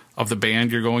of the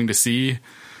band you're going to see.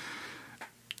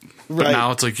 But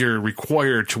now it's like you're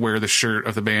required to wear the shirt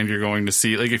of the band you're going to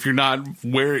see. Like, if you're not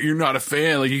a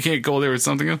fan, like, you can't go there with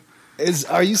something else.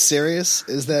 Are you serious?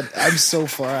 Is that I'm so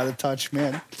far out of touch,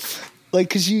 man? Like,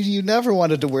 because you never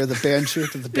wanted to wear the band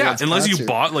shirt of the band. Yeah, unless you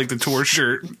bought like the tour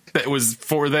shirt that was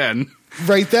for then.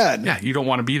 Right then. Yeah, you don't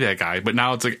want to be that guy. But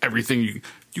now it's like everything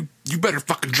you better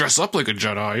fucking dress up like a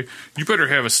Jedi. You better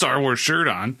have a Star Wars shirt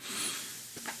on.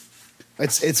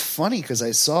 It's funny because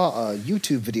I saw a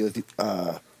YouTube video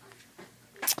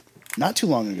not too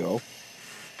long ago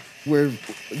where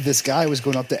this guy was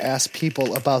going up to ask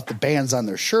people about the bands on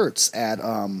their shirts at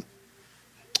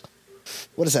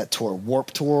what is that tour?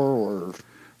 Warp Tour or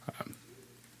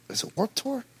is it Warp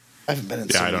Tour? I haven't been in.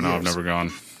 Yeah, I don't know. Years. I've never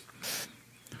gone.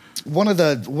 One of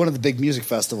the big music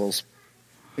festivals,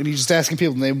 and he's just asking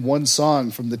people to name one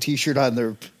song from the T-shirt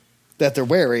that they're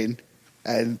wearing,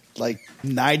 and like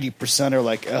 90% are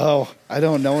like, "Oh, I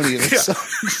don't know any of the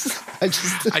songs."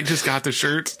 I just got the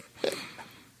shirt.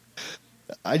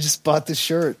 I just bought the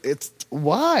shirt. It's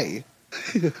why?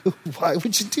 Why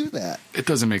would you do that? It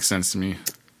doesn't make sense to me.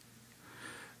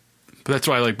 But that's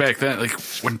why, like, back then, like,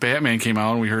 when Batman came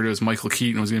out and we heard it was Michael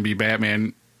Keaton was going to be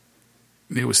Batman,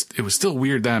 it was still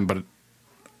weird then, but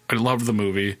I loved the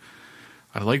movie.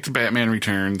 I liked Batman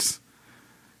Returns,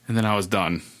 and then I was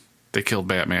done. They killed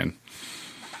Batman.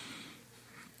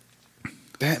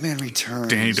 Batman Returns.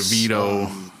 Danny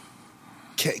DeVito.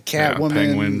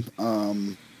 Catwoman.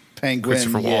 Penguin.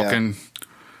 Christopher Walken.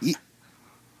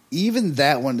 Even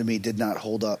that one to me did not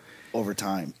hold up over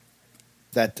time.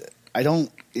 That I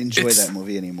don't enjoy that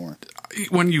movie anymore.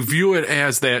 When you view it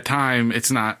as that time,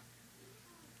 it's not.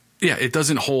 Yeah, it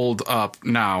doesn't hold up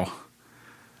now.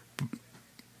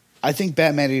 I think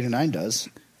Batman 89 does.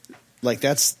 Like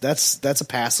that's a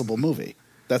passable movie.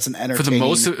 That's an entertaining.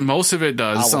 For the most of it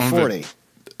does. Some 40. of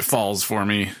it falls for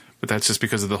me, but that's just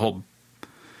because of the whole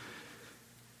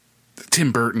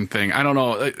Tim Burton thing. I don't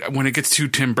know. When it gets too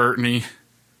Tim Burton-y,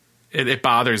 it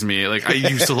bothers me. Like, I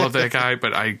used to love that guy,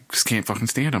 but I just can't fucking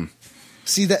stand him.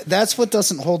 See, that's what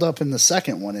doesn't hold up in the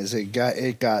second one. Is it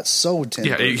got so Tim?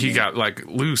 Yeah, Burton-y. he got like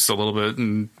loose a little bit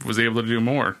and was able to do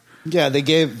more. Yeah, they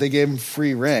gave him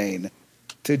free reign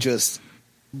to just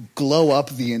glow up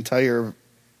the entire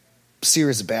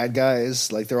series of bad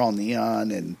guys. Like, they're all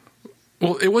neon and.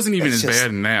 Well, it wasn't even as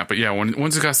bad in that, but yeah,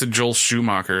 once it got to Joel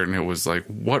Schumacher, and it was like,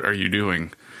 what are you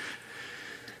doing?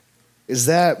 Is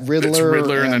that Riddler? It's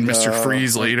Riddler and then Mr.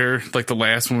 Freeze later, like the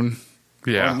last one.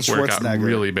 Yeah, where it got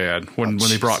really bad. When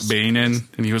they brought Bane in,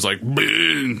 and he was like,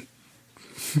 Bane!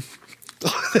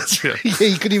 That's right. Yeah,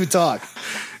 he couldn't even talk.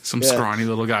 Some scrawny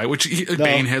little guy,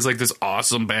 Bane has like this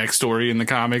awesome backstory in the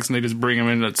comics, and they just bring him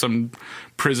in as some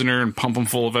prisoner and pump him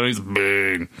full of it. He's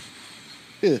Bane.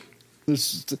 Yeah.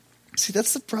 See,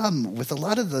 that's the problem with a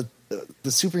lot of the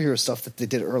superhero stuff that they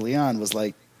did early on was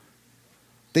like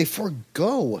they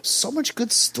forgo so much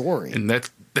good story, and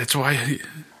that's why.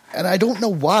 And I don't know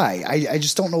why. I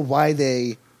just don't know why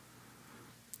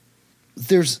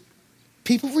there's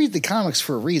people read the comics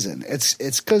for a reason.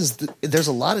 It's because there's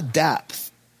a lot of depth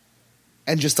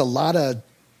and just a lot of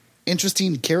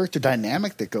interesting character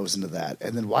dynamic that goes into that.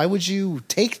 And then why would you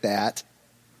take that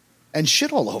and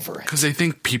shit all over it? Because they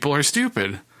think people are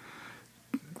stupid.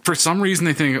 For some reason,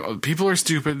 they think, oh, people are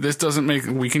stupid. This doesn't make.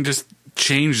 We can just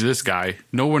change this guy.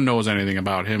 No one knows anything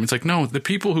about him. It's like, no, the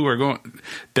people who are going.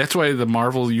 That's why the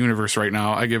Marvel universe right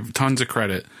now, I give tons of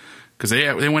credit because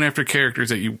they went after characters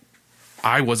that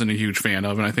I wasn't a huge fan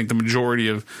of, and I think the majority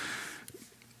of.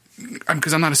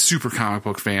 Because I'm not a super comic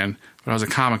book fan, but I was a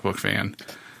comic book fan.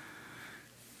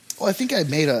 Well, I think I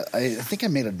made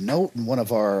a note in one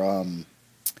of our.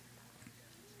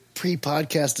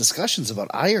 Pre-podcast discussions about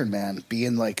Iron Man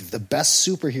being like the best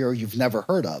superhero you've never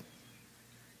heard of.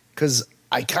 Because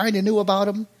I kind of knew about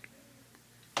him.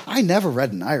 I never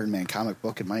read an Iron Man comic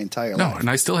book in my entire life. No,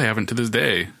 and I still haven't to this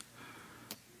day.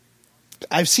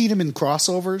 I've seen him in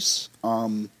crossovers.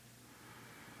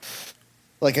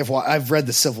 Like I've read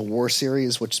the Civil War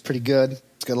series, which is pretty good.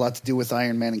 It's got a lot to do with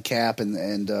Iron Man and Cap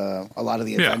and a lot of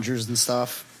the Avengers and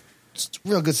stuff. It's a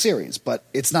real good series, but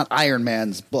it's not Iron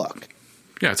Man's book.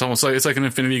 Yeah, it's almost like an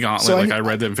Infinity Gauntlet. So I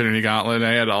read the Infinity Gauntlet, and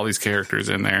I had all these characters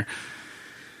in there.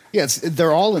 Yeah,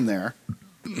 they're all in there.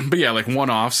 But yeah, like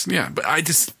one-offs. Yeah, but I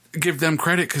just give them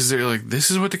credit because they're like, this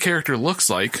is what the character looks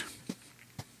like.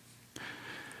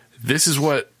 This is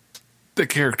what the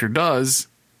character does.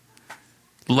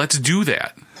 Let's do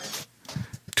that.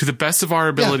 To the best of our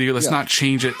ability, let's not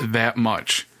change it that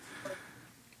much.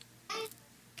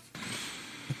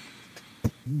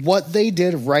 What they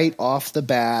did right off the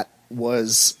bat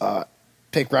was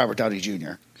pick Robert Downey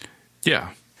Jr.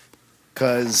 Yeah.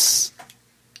 Because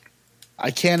I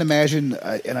can't imagine,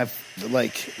 and I've,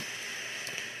 like,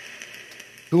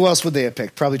 who else would they have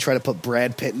picked? Probably try to put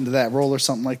Brad Pitt into that role or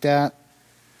something like that.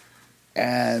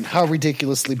 And how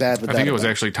ridiculously bad would that be? I think it was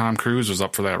actually Tom Cruise was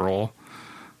up for that role.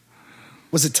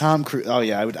 Was it Tom Cruise? Oh,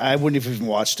 yeah, I wouldn't have even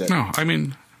watched it. No, I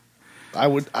mean... I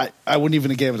wouldn't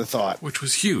even have given it a thought. Which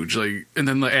was huge. Like, and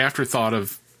then the afterthought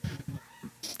of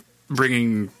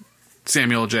bringing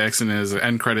Samuel L. Jackson as an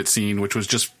end credit scene, which was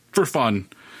just for fun.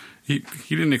 He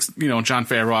didn't, Jon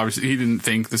Favreau, obviously, he didn't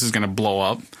think this is going to blow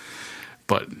up.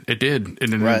 But it did.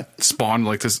 And then it spawned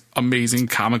like this amazing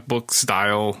comic book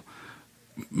style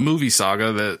movie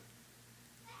saga that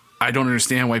I don't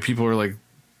understand why people are like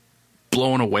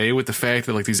blown away with the fact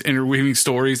that like these interweaving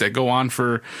stories that go on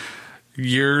for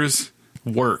years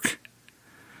work.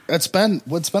 It's been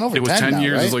over 10 It was 10 now,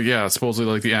 years. right? It's like,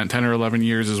 supposedly like the end, 10 or 11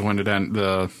 years is when it end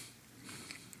the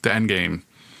end game.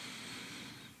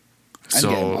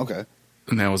 Okay.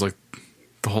 And that was like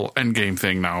the whole end game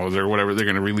thing now, or whatever they're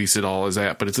going to release it all as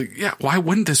that. But it's like, yeah, why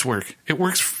wouldn't this work? It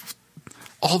works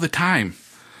all the time.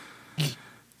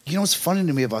 You know what's funny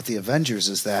to me about the Avengers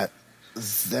is that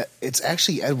it's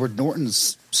actually Edward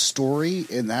Norton's story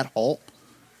in that Hulk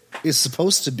is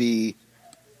supposed to be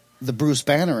the Bruce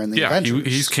Banner in the Avengers.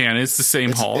 He's canon. It's the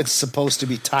same Hulk. It's supposed to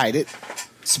be tied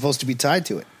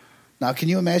to it. Now, can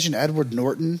you imagine Edward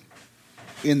Norton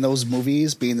in those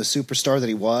movies being the superstar that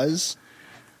he was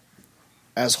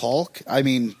as Hulk? I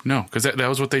mean, no, because that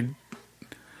was what they.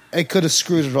 It could have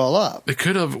screwed it all up. It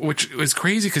could have, which was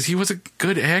crazy because he was a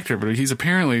good actor, but he's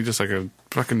apparently just like a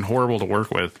fucking horrible to work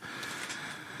with.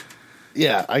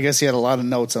 Yeah, I guess he had a lot of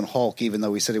notes on Hulk, even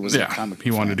though he said he was a comic book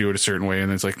he wanted to do it a certain way, and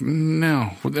it's like,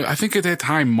 no. I think at that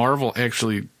time, Marvel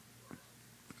actually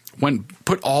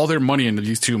put all their money into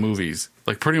these two movies.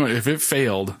 Like, pretty much, if it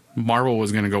failed, Marvel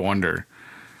was going to go under.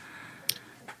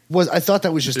 I thought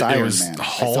that was just Iron Man.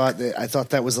 Hulk. I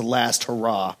thought that was the last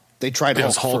hurrah. They tried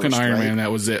Hulk Hulk first, and Iron right? Man.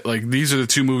 That was it. Like, these are the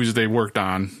two movies that they worked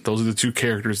on. Those are the two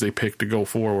characters they picked to go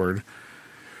forward.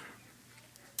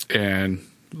 And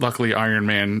luckily, Iron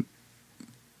Man,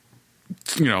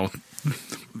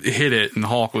 hit it, and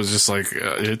Hulk was just like,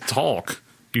 it's Hulk.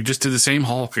 You just did the same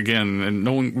Hulk again,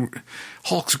 and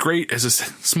Hulk's great as a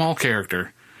small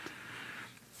character.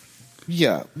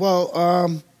 Yeah,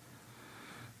 well,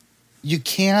 you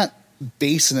can't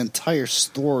base an entire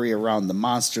story around the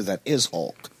monster that is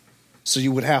Hulk. So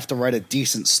you would have to write a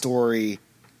decent story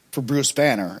for Bruce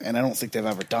Banner, and I don't think they've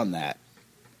ever done that.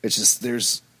 It's just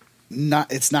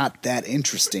it's not that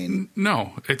interesting.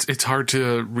 No, it's hard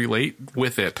to relate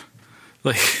with it.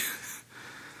 Like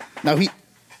now,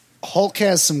 Hulk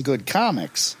has some good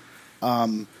comics,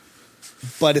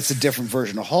 but it's a different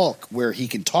version of Hulk where he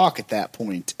can talk at that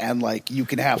point, and like you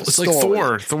can have a story. It's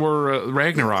like Thor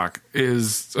Ragnarok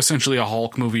is essentially a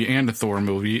Hulk movie and a Thor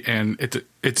movie, and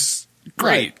it's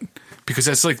great because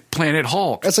that's like Planet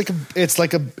Hulk. It's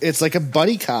like a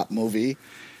buddy cop movie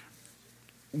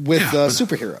with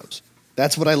superheroes.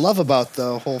 That's what I love about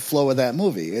the whole flow of that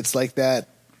movie. It's like that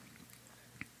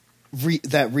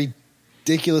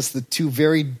ridiculous, the two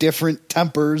very different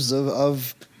tempers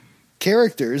of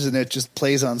characters, and it just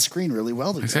plays on screen really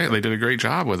well together. Exactly, they did a great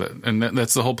job with it, and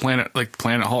that's the whole Planet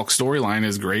Hulk storyline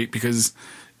is great because,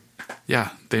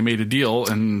 they made a deal,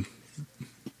 and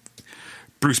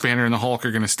Bruce Banner and the Hulk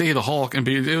are going to stay the Hulk, and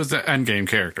it was the Endgame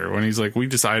character when he's like, we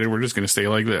decided we're just going to stay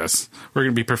like this. We're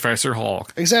going to be Professor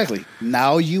Hulk. Exactly.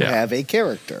 Now you have a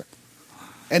character,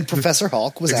 and Professor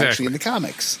Hulk was actually in the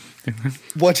comics.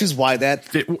 Which is why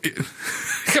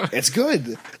it's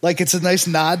good. Like, it's a nice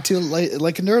nod to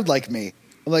like a nerd like me.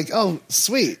 I'm like, oh,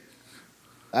 sweet.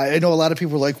 I know a lot of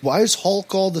people are like, why is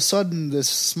Hulk all of a sudden this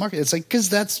smart? It's like, because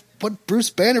that's what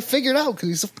Bruce Banner figured out, because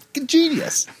he's a fucking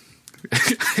genius.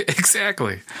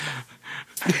 Exactly.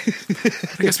 I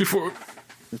guess before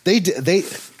they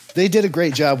did a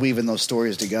great job weaving those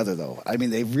stories together, though. I mean,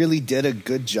 they really did a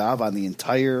good job on the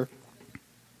entire.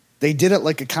 They did it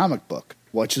like a comic book,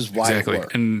 which is why it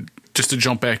worked. And just to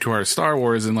jump back to our Star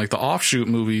Wars and like the offshoot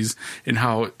movies and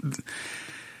how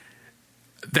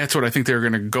that's what I think they're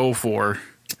going to go for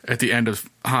at the end of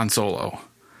Han Solo.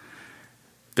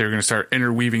 They're going to start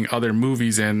interweaving other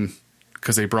movies in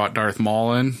because they brought Darth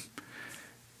Maul in.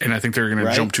 And I think they're going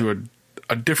to jump to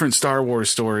a different Star Wars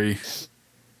story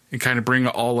and kind of bring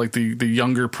all like the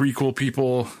younger prequel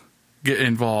people get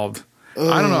involved.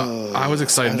 I don't know. I was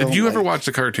excited. Did you ever watch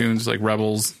the cartoons like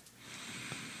Rebels?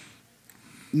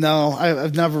 No,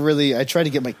 I've never really. I tried to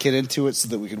get my kid into it so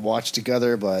that we could watch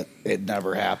together, but it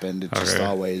never happened. It just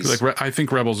always. Like I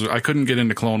think Rebels. I couldn't get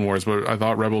into Clone Wars, but I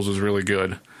thought Rebels was really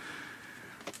good.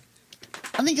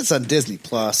 I think it's on Disney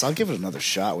Plus. I'll give it another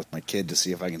shot with my kid to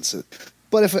see if I can sit.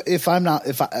 But if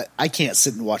I can't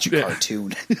sit and watch a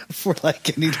cartoon for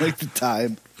like any length of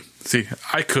time. See,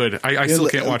 I could. I still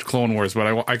can't watch Clone Wars,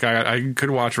 but I could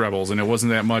watch Rebels, and it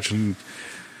wasn't that much. And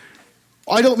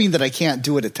I don't mean that I can't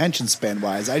do it attention span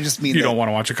wise. I just mean you don't want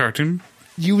to watch a cartoon.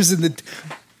 Using the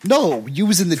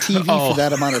TV for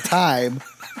that amount of time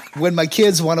when my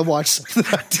kids want to watch something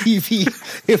on TV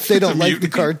if they don't like the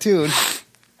cartoon.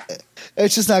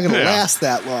 It's just not going to last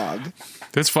that long.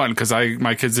 That's fun because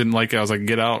my kids didn't like it. I was like,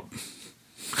 get out.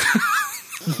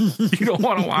 You don't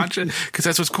want to watch it because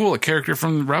that's what's cool. A character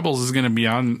from Rebels is going to be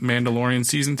on Mandalorian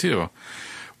season 2,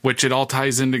 which it all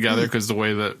ties in together because the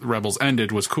way that Rebels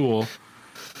ended was cool.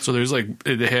 So there's like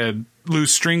it had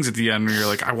loose strings at the end where you're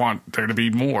like, I want there to be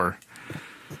more.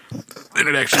 And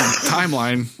it actually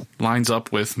timeline lines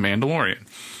up with Mandalorian.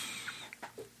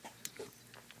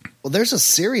 Well, there's a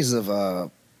series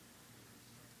of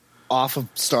off of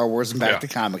Star Wars and back to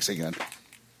comics again.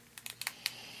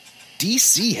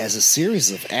 DC has a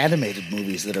series of animated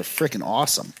movies that are freaking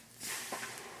awesome.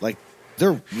 Like,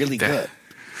 they're really good.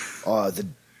 The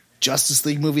Justice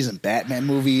League movies and Batman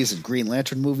movies and Green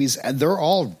Lantern movies, and they're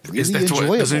all really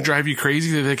enjoyable. Doesn't it drive you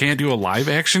crazy that they can't do a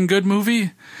live-action good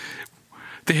movie?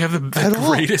 They have the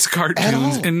greatest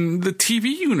cartoons, and the TV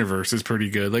universe is pretty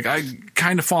good. Like, I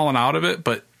kind of fallen out of it,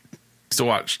 but I used to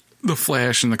watch The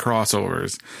Flash and the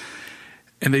crossovers.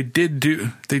 And they did do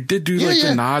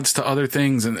the nods to other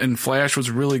things, and Flash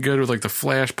was really good with like the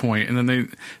Flashpoint, and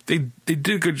then they did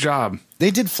a good job.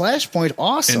 They did Flashpoint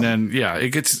awesome, and then it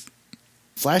gets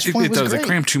Flashpoint. It does. Great. They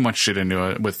cram too much shit into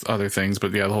it with other things,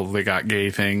 but the whole they got gay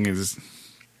thing is.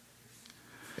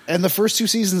 And the first 2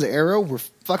 seasons of Arrow were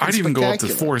fucking. I'd even go up to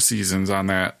 4 seasons on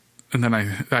that, and then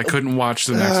I couldn't watch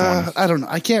the next one. I don't know.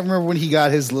 I can't remember when he got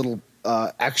his little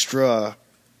extra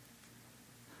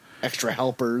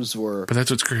helpers but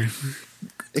that's what's crazy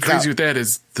with that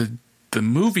is the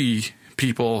movie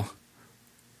people,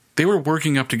 they were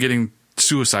working up to getting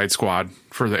Suicide Squad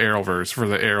for the Arrowverse, for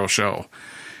the Arrow show.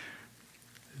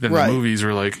 Then the movies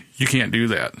were like, you can't do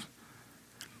that.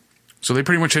 So they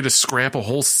pretty much had to scrap a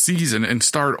whole season and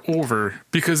start over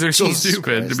because they're so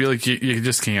stupid to be like, you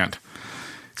just can't.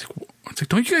 It's like,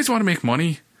 don't you guys want to make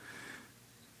money?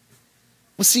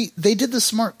 Well, see, they did the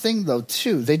smart thing, though,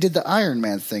 too. They did the Iron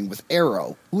Man thing with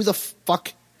Arrow. Who the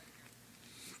fuck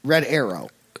read Arrow?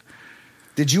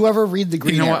 Did you ever read the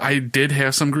Green Arrow? You know what? I did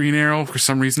have some Green Arrow. For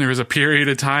some reason, there was a period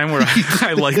of time where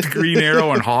I liked Green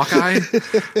Arrow and Hawkeye.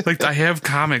 Like, I have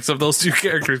comics of those 2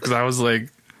 characters because I was like...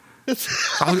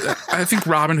 I think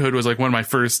Robin Hood was, like, one of my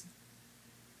first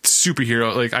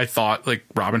superhero. Like, I thought, like,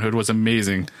 Robin Hood was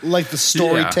amazing. Like the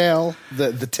story tale,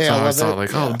 the tale of it. So I thought,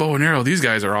 like, oh, bow and arrow, these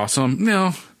guys are awesome.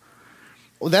 No.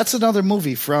 Well, that's another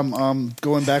movie from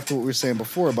going back to what we were saying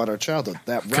before about our childhood.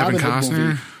 That Robin Hood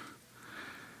movie.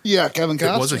 Yeah, Kevin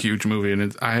Costner. It was a huge movie,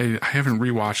 and I haven't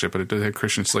rewatched it, but it did have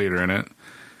Christian Slater in it.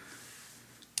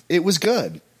 It was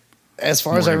good, as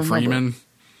far as I remember. Freeman.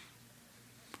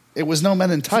 It was no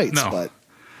Men in Tights,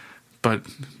 but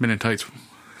Men in Tights.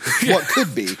 What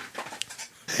could be?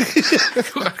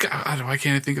 Why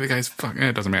can't I think of the guy's fucking?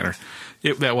 It doesn't matter.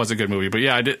 That was a good movie, but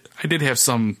yeah, I did have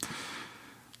some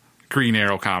Green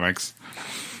Arrow comics.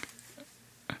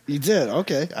 You did?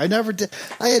 Okay. I never did.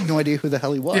 I had no idea who the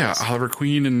hell he was. Yeah, Oliver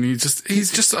Queen, and he's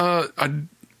just a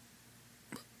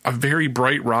very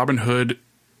bright Robin Hood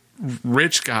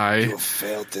rich guy. You have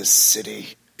failed this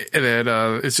city.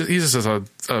 That he's just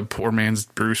a poor man's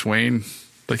Bruce Wayne.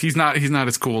 Like he's not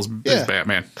as cool as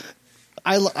Batman.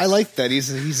 I like that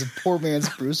he's a poor man's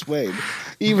Bruce Wayne,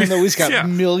 even though he's got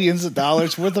millions of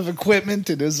dollars worth of equipment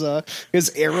and his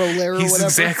arrow lair or he's whatever.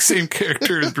 He's the exact same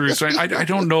character as Bruce Wayne. I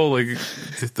don't know like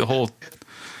the whole.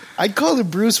 I'd call him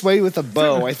Bruce Wayne with a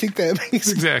bow. I think that makes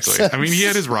exactly. sense. I mean, he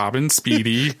had his Robin,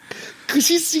 Speedy, because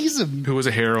he sees him, who was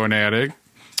a heroin addict.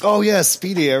 Oh yeah,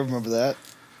 Speedy. I remember that.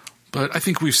 But I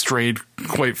think we've strayed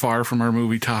quite far from our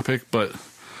movie topic. But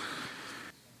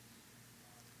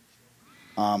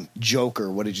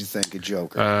Joker. What did you think of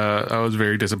Joker? I was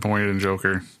very disappointed in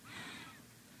Joker.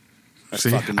 I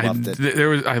fucking loved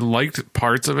it. I liked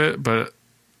parts of it, but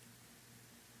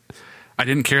I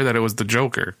didn't care that it was the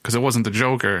Joker because it wasn't the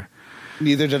Joker.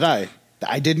 Neither did I.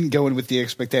 I didn't go in with the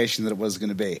expectation that it was going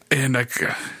to be, and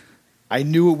I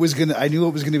knew it was going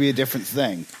to be a different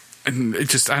thing. And it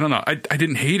just, I don't know. I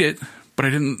didn't hate it, but I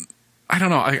don't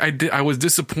know. I was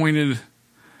disappointed.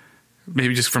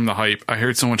 Maybe just from the hype. I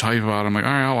heard so much hype about it. I'm like,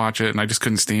 all right, I'll watch it, and I just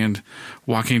couldn't stand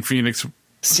Joaquin Phoenix.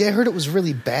 See, I heard it was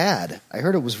really bad. I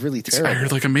heard it was really terrible. I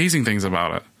heard like amazing things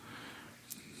about it.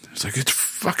 It's like, it's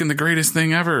fucking the greatest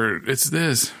thing ever. It's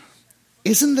this.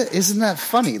 Isn't that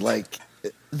funny? Like,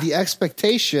 the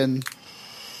expectation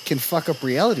can fuck up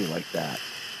reality like that.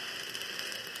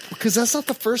 Because that's not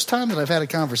the first time that I've had a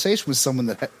conversation with someone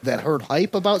that heard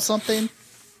hype about something,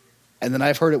 and then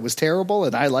I've heard it was terrible,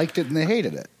 and I liked it and they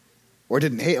hated it, or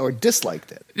didn't hate or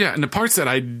disliked it. Yeah, and the parts that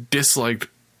I disliked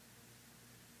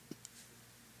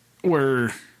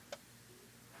were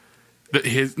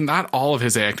not all of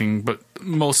his acting, but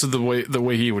most of the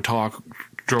way he would talk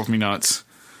drove me nuts.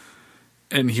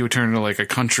 And he would turn into like a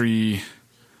country,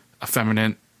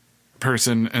 effeminate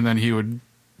person, and then he would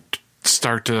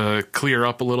start to clear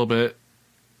up a little bit,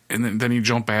 and then he'd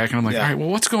jump back, and I'm like, all right, well,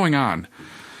 what's going on?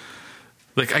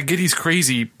 Like, I get he's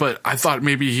crazy, but I thought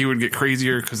maybe he would get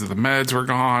crazier because the meds were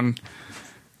gone.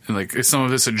 And like, is some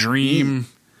of this a dream?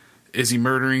 Is he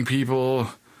murdering people?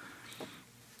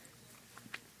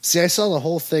 See, I saw the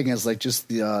whole thing as like just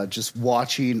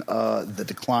watching the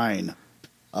decline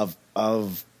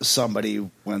of somebody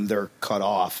when they're cut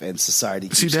off and society.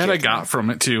 See, that I got from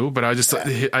it too, but I just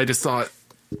thought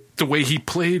the way he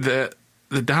played the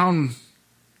downfall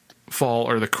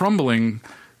or the crumbling,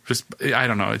 just, I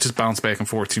don't know, it just bounced back and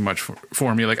forth too much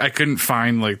for me. Like, I couldn't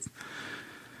find like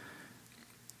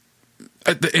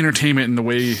the entertainment in the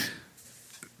way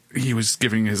he was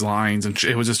giving his lines, and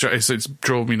it was just, it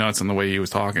drove me nuts in the way he was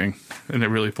talking, and it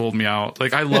really pulled me out.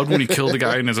 Like, I loved when he killed the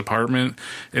guy in his apartment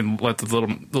and let the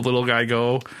little guy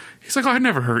go. He's like, oh, I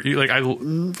never hurt you. Like,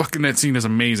 fucking, that scene is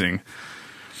amazing.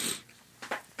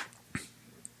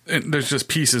 And there's just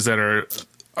pieces that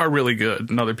are really good,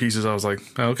 and other pieces I was like,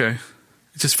 oh, okay,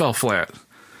 it just fell flat.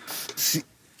 See,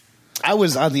 I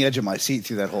was on the edge of my seat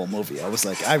through that whole movie. I was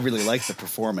like, I really liked the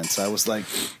performance. I was like,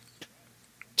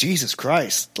 Jesus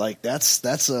Christ, like that's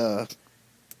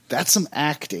some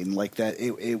acting like that.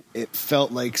 It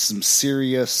felt like some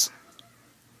serious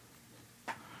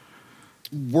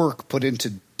work put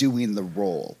into doing the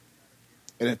role,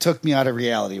 and it took me out of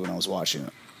reality when I was watching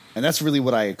it. And that's really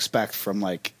what I expect from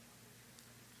like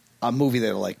a movie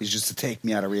that like is just to take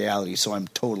me out of reality, so I'm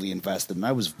totally invested. And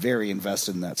I was very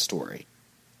invested in that story.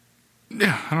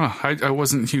 Yeah, I don't know. I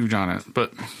wasn't huge on it,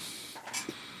 but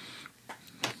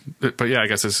yeah, I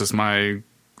guess it's just my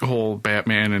whole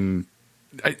Batman, and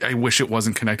I wish it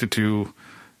wasn't connected to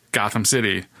Gotham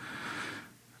City.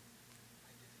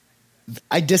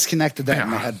 I disconnected that in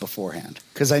my head beforehand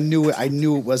because I knew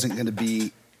it wasn't going to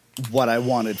be what I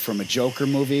wanted from a Joker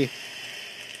movie,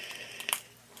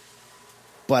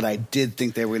 but I did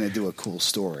think they were going to do a cool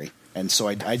story, and so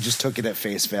I just took it at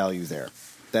face value there,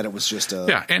 that it was just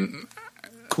a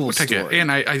cool story.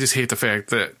 And I just hate the fact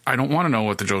that I don't want to know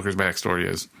what the Joker's backstory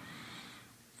is.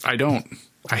 I don't.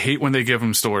 I hate when they give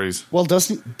him stories. Well,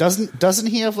 doesn't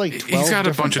he have like 12 He's got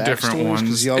a bunch of different ones.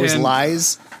 Because he always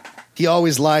lies. He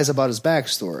always lies about his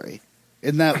backstory.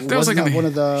 Isn't that was like that one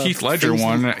of the Heath Ledger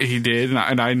one he did,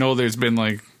 and I know there's been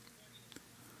like.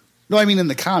 No, I mean in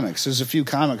the comics, there's a few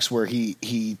comics where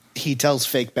he tells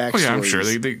fake backstories. Oh yeah, I'm sure.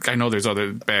 I know there's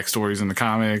other backstories in the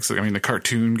comics. Like, I mean, the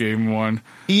cartoon gave him one.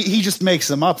 He just makes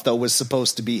them up though. Was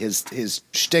supposed to be his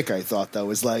shtick. I thought though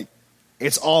was like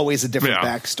it's always a different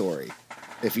backstory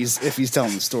if he's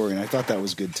telling the story, and I thought that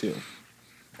was good too.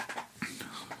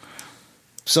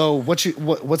 So what's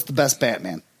the best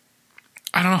Batman?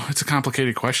 I don't know. It's a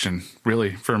complicated question,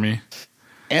 really, for me.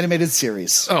 Animated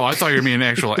series. Oh, I thought you were being an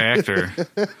actual actor.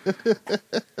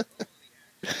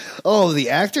 Oh,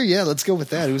 the actor? Yeah, let's go with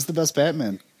that. Who's the best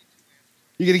Batman?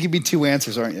 You're going to give me two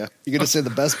answers, aren't you? You're going to say the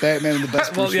best Batman and the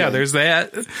best Well, yeah, there's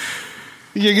that.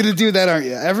 You're going to do that, aren't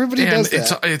you? Everybody does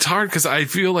that. It's hard because I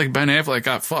feel like Ben Affleck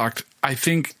got fucked. I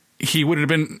think he would have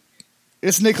been...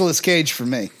 It's Nicolas Cage for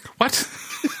me. What?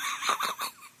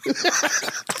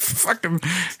 Fucking...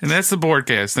 And that's the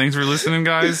Boardcast. Thanks for listening,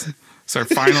 guys. It's our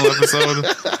final episode.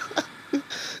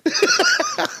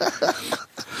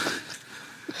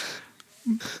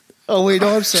 Oh, wait,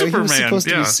 no, I'm sorry. Superman, he was supposed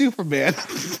to be Superman.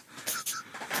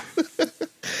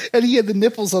 And he had the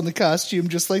nipples on the costume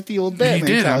just like the old Batman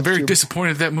costume. I'm very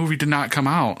disappointed that movie did not come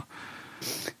out.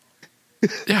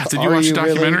 Yeah, did you watch the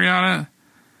documentary on it?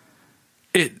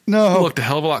 It looked a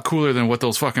hell of a lot cooler than what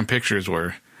those fucking pictures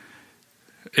were.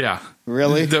 Yeah.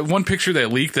 Really? The one picture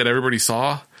that leaked that everybody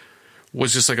saw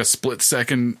was just like a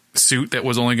split-second suit that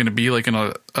was only going to be like in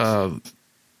a 1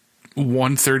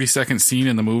 30-second scene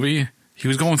in the movie. He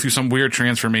was going through some weird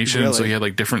transformation, so he had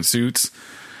like different suits.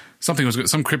 Something was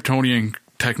some Kryptonian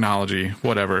technology,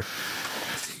 whatever.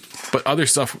 But other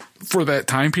stuff for that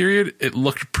time period, it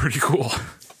looked pretty cool.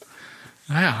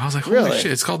 Yeah, I was like, holy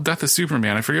shit, it's called Death of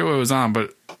Superman. I forget what it was on,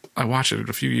 but I watched it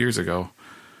a few years ago.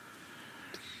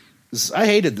 I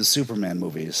hated the Superman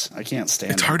movies. I can't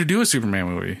stand It's hard to do a Superman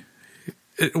movie.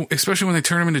 Especially when they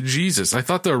turn him into Jesus. I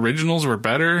thought the originals were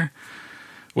better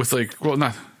with like, well,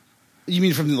 not. You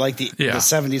mean from like the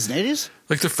 70s and 80s?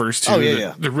 Like the first two. Oh,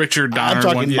 yeah. The Richard Donner I'm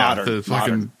talking one. modern. Yeah, the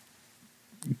fucking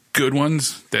good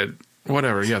ones that,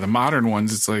 whatever. Yeah, the modern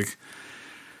ones, it's like,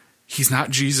 he's not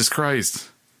Jesus Christ.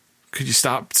 Could you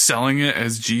stop selling it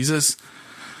as Jesus?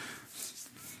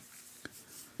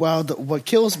 Well, what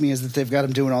kills me is that they've got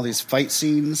him doing all these fight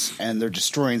scenes and they're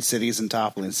destroying cities and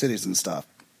toppling cities and stuff.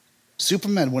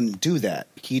 Superman wouldn't do that.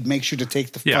 He'd make sure to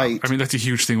take the fight. I mean, that's a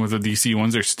huge thing with the DC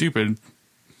ones. They're stupid.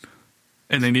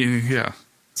 And they need,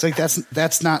 It's like,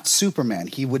 that's not Superman.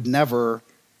 He would never.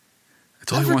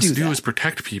 That's all he wants to do is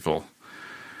protect people.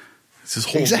 It's his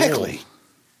whole goal.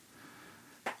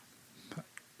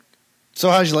 So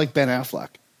how'd you like Ben Affleck?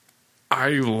 I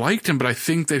liked him, but I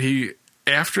think that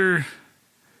after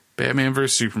Batman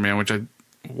vs. Superman, which I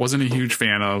wasn't a huge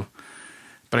fan of,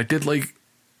 but I did like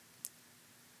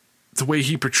the way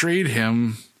he portrayed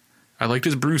him. I liked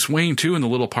his Bruce Wayne, too, in the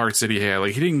little parts that he had.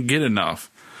 Like, he didn't get enough.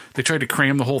 They tried to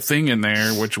cram the whole thing in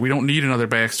there, which we don't need another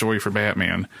backstory for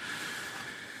Batman.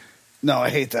 No, I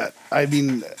hate that. I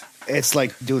mean, it's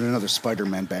like doing another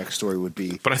Spider-Man backstory would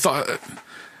be. But I thought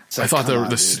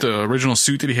the original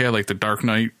suit that he had, like the Dark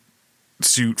Knight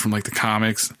suit from like the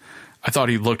comics, I thought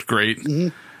he looked great. Mm-hmm.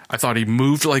 I thought he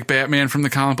moved like Batman from the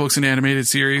comic books and animated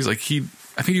series. Like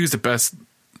I think he was the best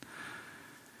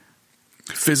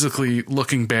physically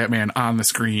looking Batman on the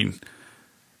screen.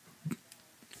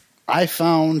 I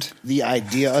found the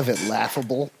idea of it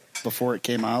laughable before it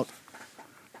came out.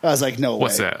 I was like, no way.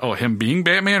 What's that? Oh, him being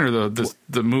Batman or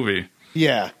the movie?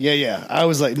 Yeah. I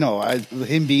was like, no,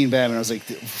 him being Batman, I was like,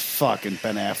 fucking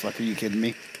Ben Affleck, are you kidding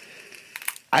me?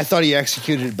 I thought he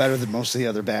executed it better than most of the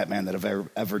other Batman that have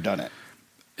ever done it.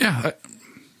 Yeah.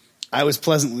 I was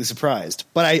pleasantly surprised.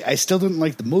 But I still didn't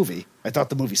like the movie. I thought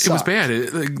the movie sucked. It was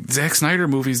bad. Like, Zack Snyder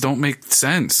movies don't make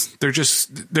sense. They're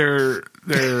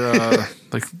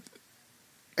like...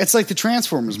 It's like the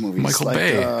Transformers movies. Michael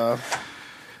Bay.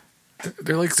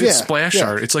 They're like splash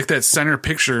art. It's like that center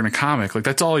picture in a comic. Like,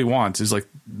 that's all he wants is like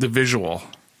the visual.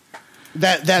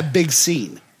 That big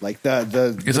scene. Like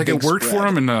it's like it worked for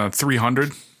him in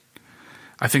 300.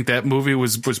 I think that movie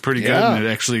was pretty good,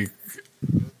 and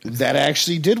that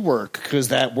actually did work because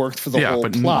that worked for the whole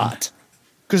plot.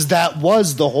 Because that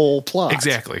was the whole plot.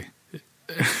 Exactly.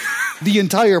 The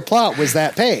entire plot was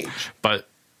that page. But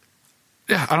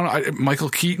yeah, I don't know. Michael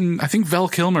Keaton. I think Val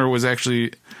Kilmer was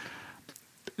actually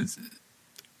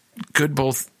good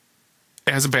both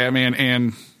as a Batman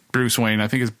and Bruce Wayne. I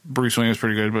think his Bruce Wayne was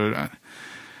pretty good, but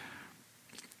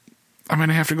I'm going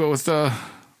to have to go with the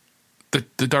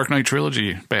Dark Knight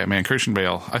trilogy Batman, Christian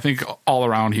Bale. I think all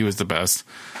around he was the best.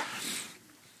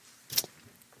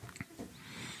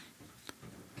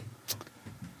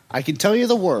 I can tell you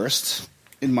the worst,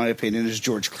 in my opinion, is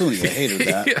George Clooney. I hated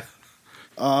that.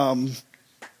 Yeah.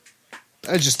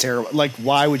 It's just terrible. Like,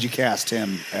 why would you cast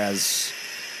him as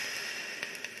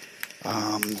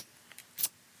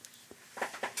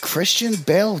Christian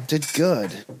Bale did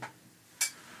good.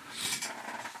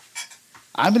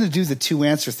 I'm going to do the two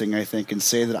answer thing, I think, and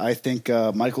say that I think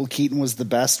Michael Keaton was the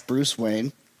best Bruce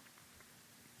Wayne.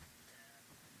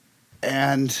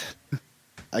 And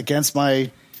against my,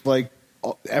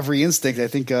 every instinct, I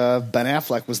think Ben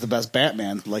Affleck was the best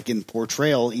Batman, in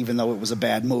portrayal, even though it was a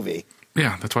bad movie.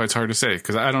 Yeah, that's why it's hard to say,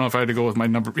 because I don't know if I had to go with my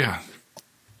number. Yeah.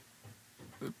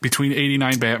 Between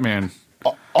 89 Batman.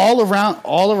 All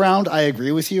around, I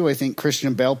agree with you. I think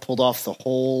Christian Bale pulled off the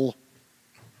whole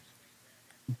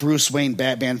Bruce Wayne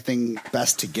Batman thing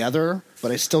best together,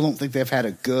 but I still don't think they've had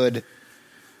a good...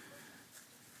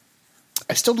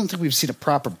 I still don't think we've seen a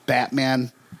proper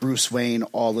Batman, Bruce Wayne,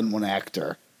 all-in-one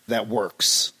actor that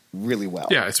works really well.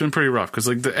 Yeah, it's been pretty rough, because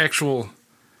the actual...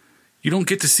 You don't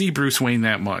get to see Bruce Wayne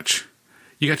that much.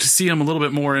 You got to see him a little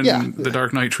bit more in the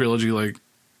Dark Knight trilogy,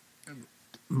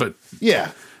 but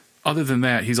yeah. Other than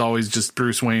that, he's always just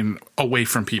Bruce Wayne away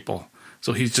from people.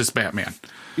 So he's just Batman.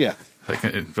 Yeah.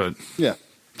 But yeah.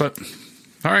 But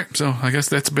All right, so I guess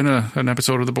that's been an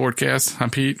episode of the Boardcast. I'm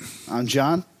Pete. I'm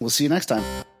John. We'll see you next time.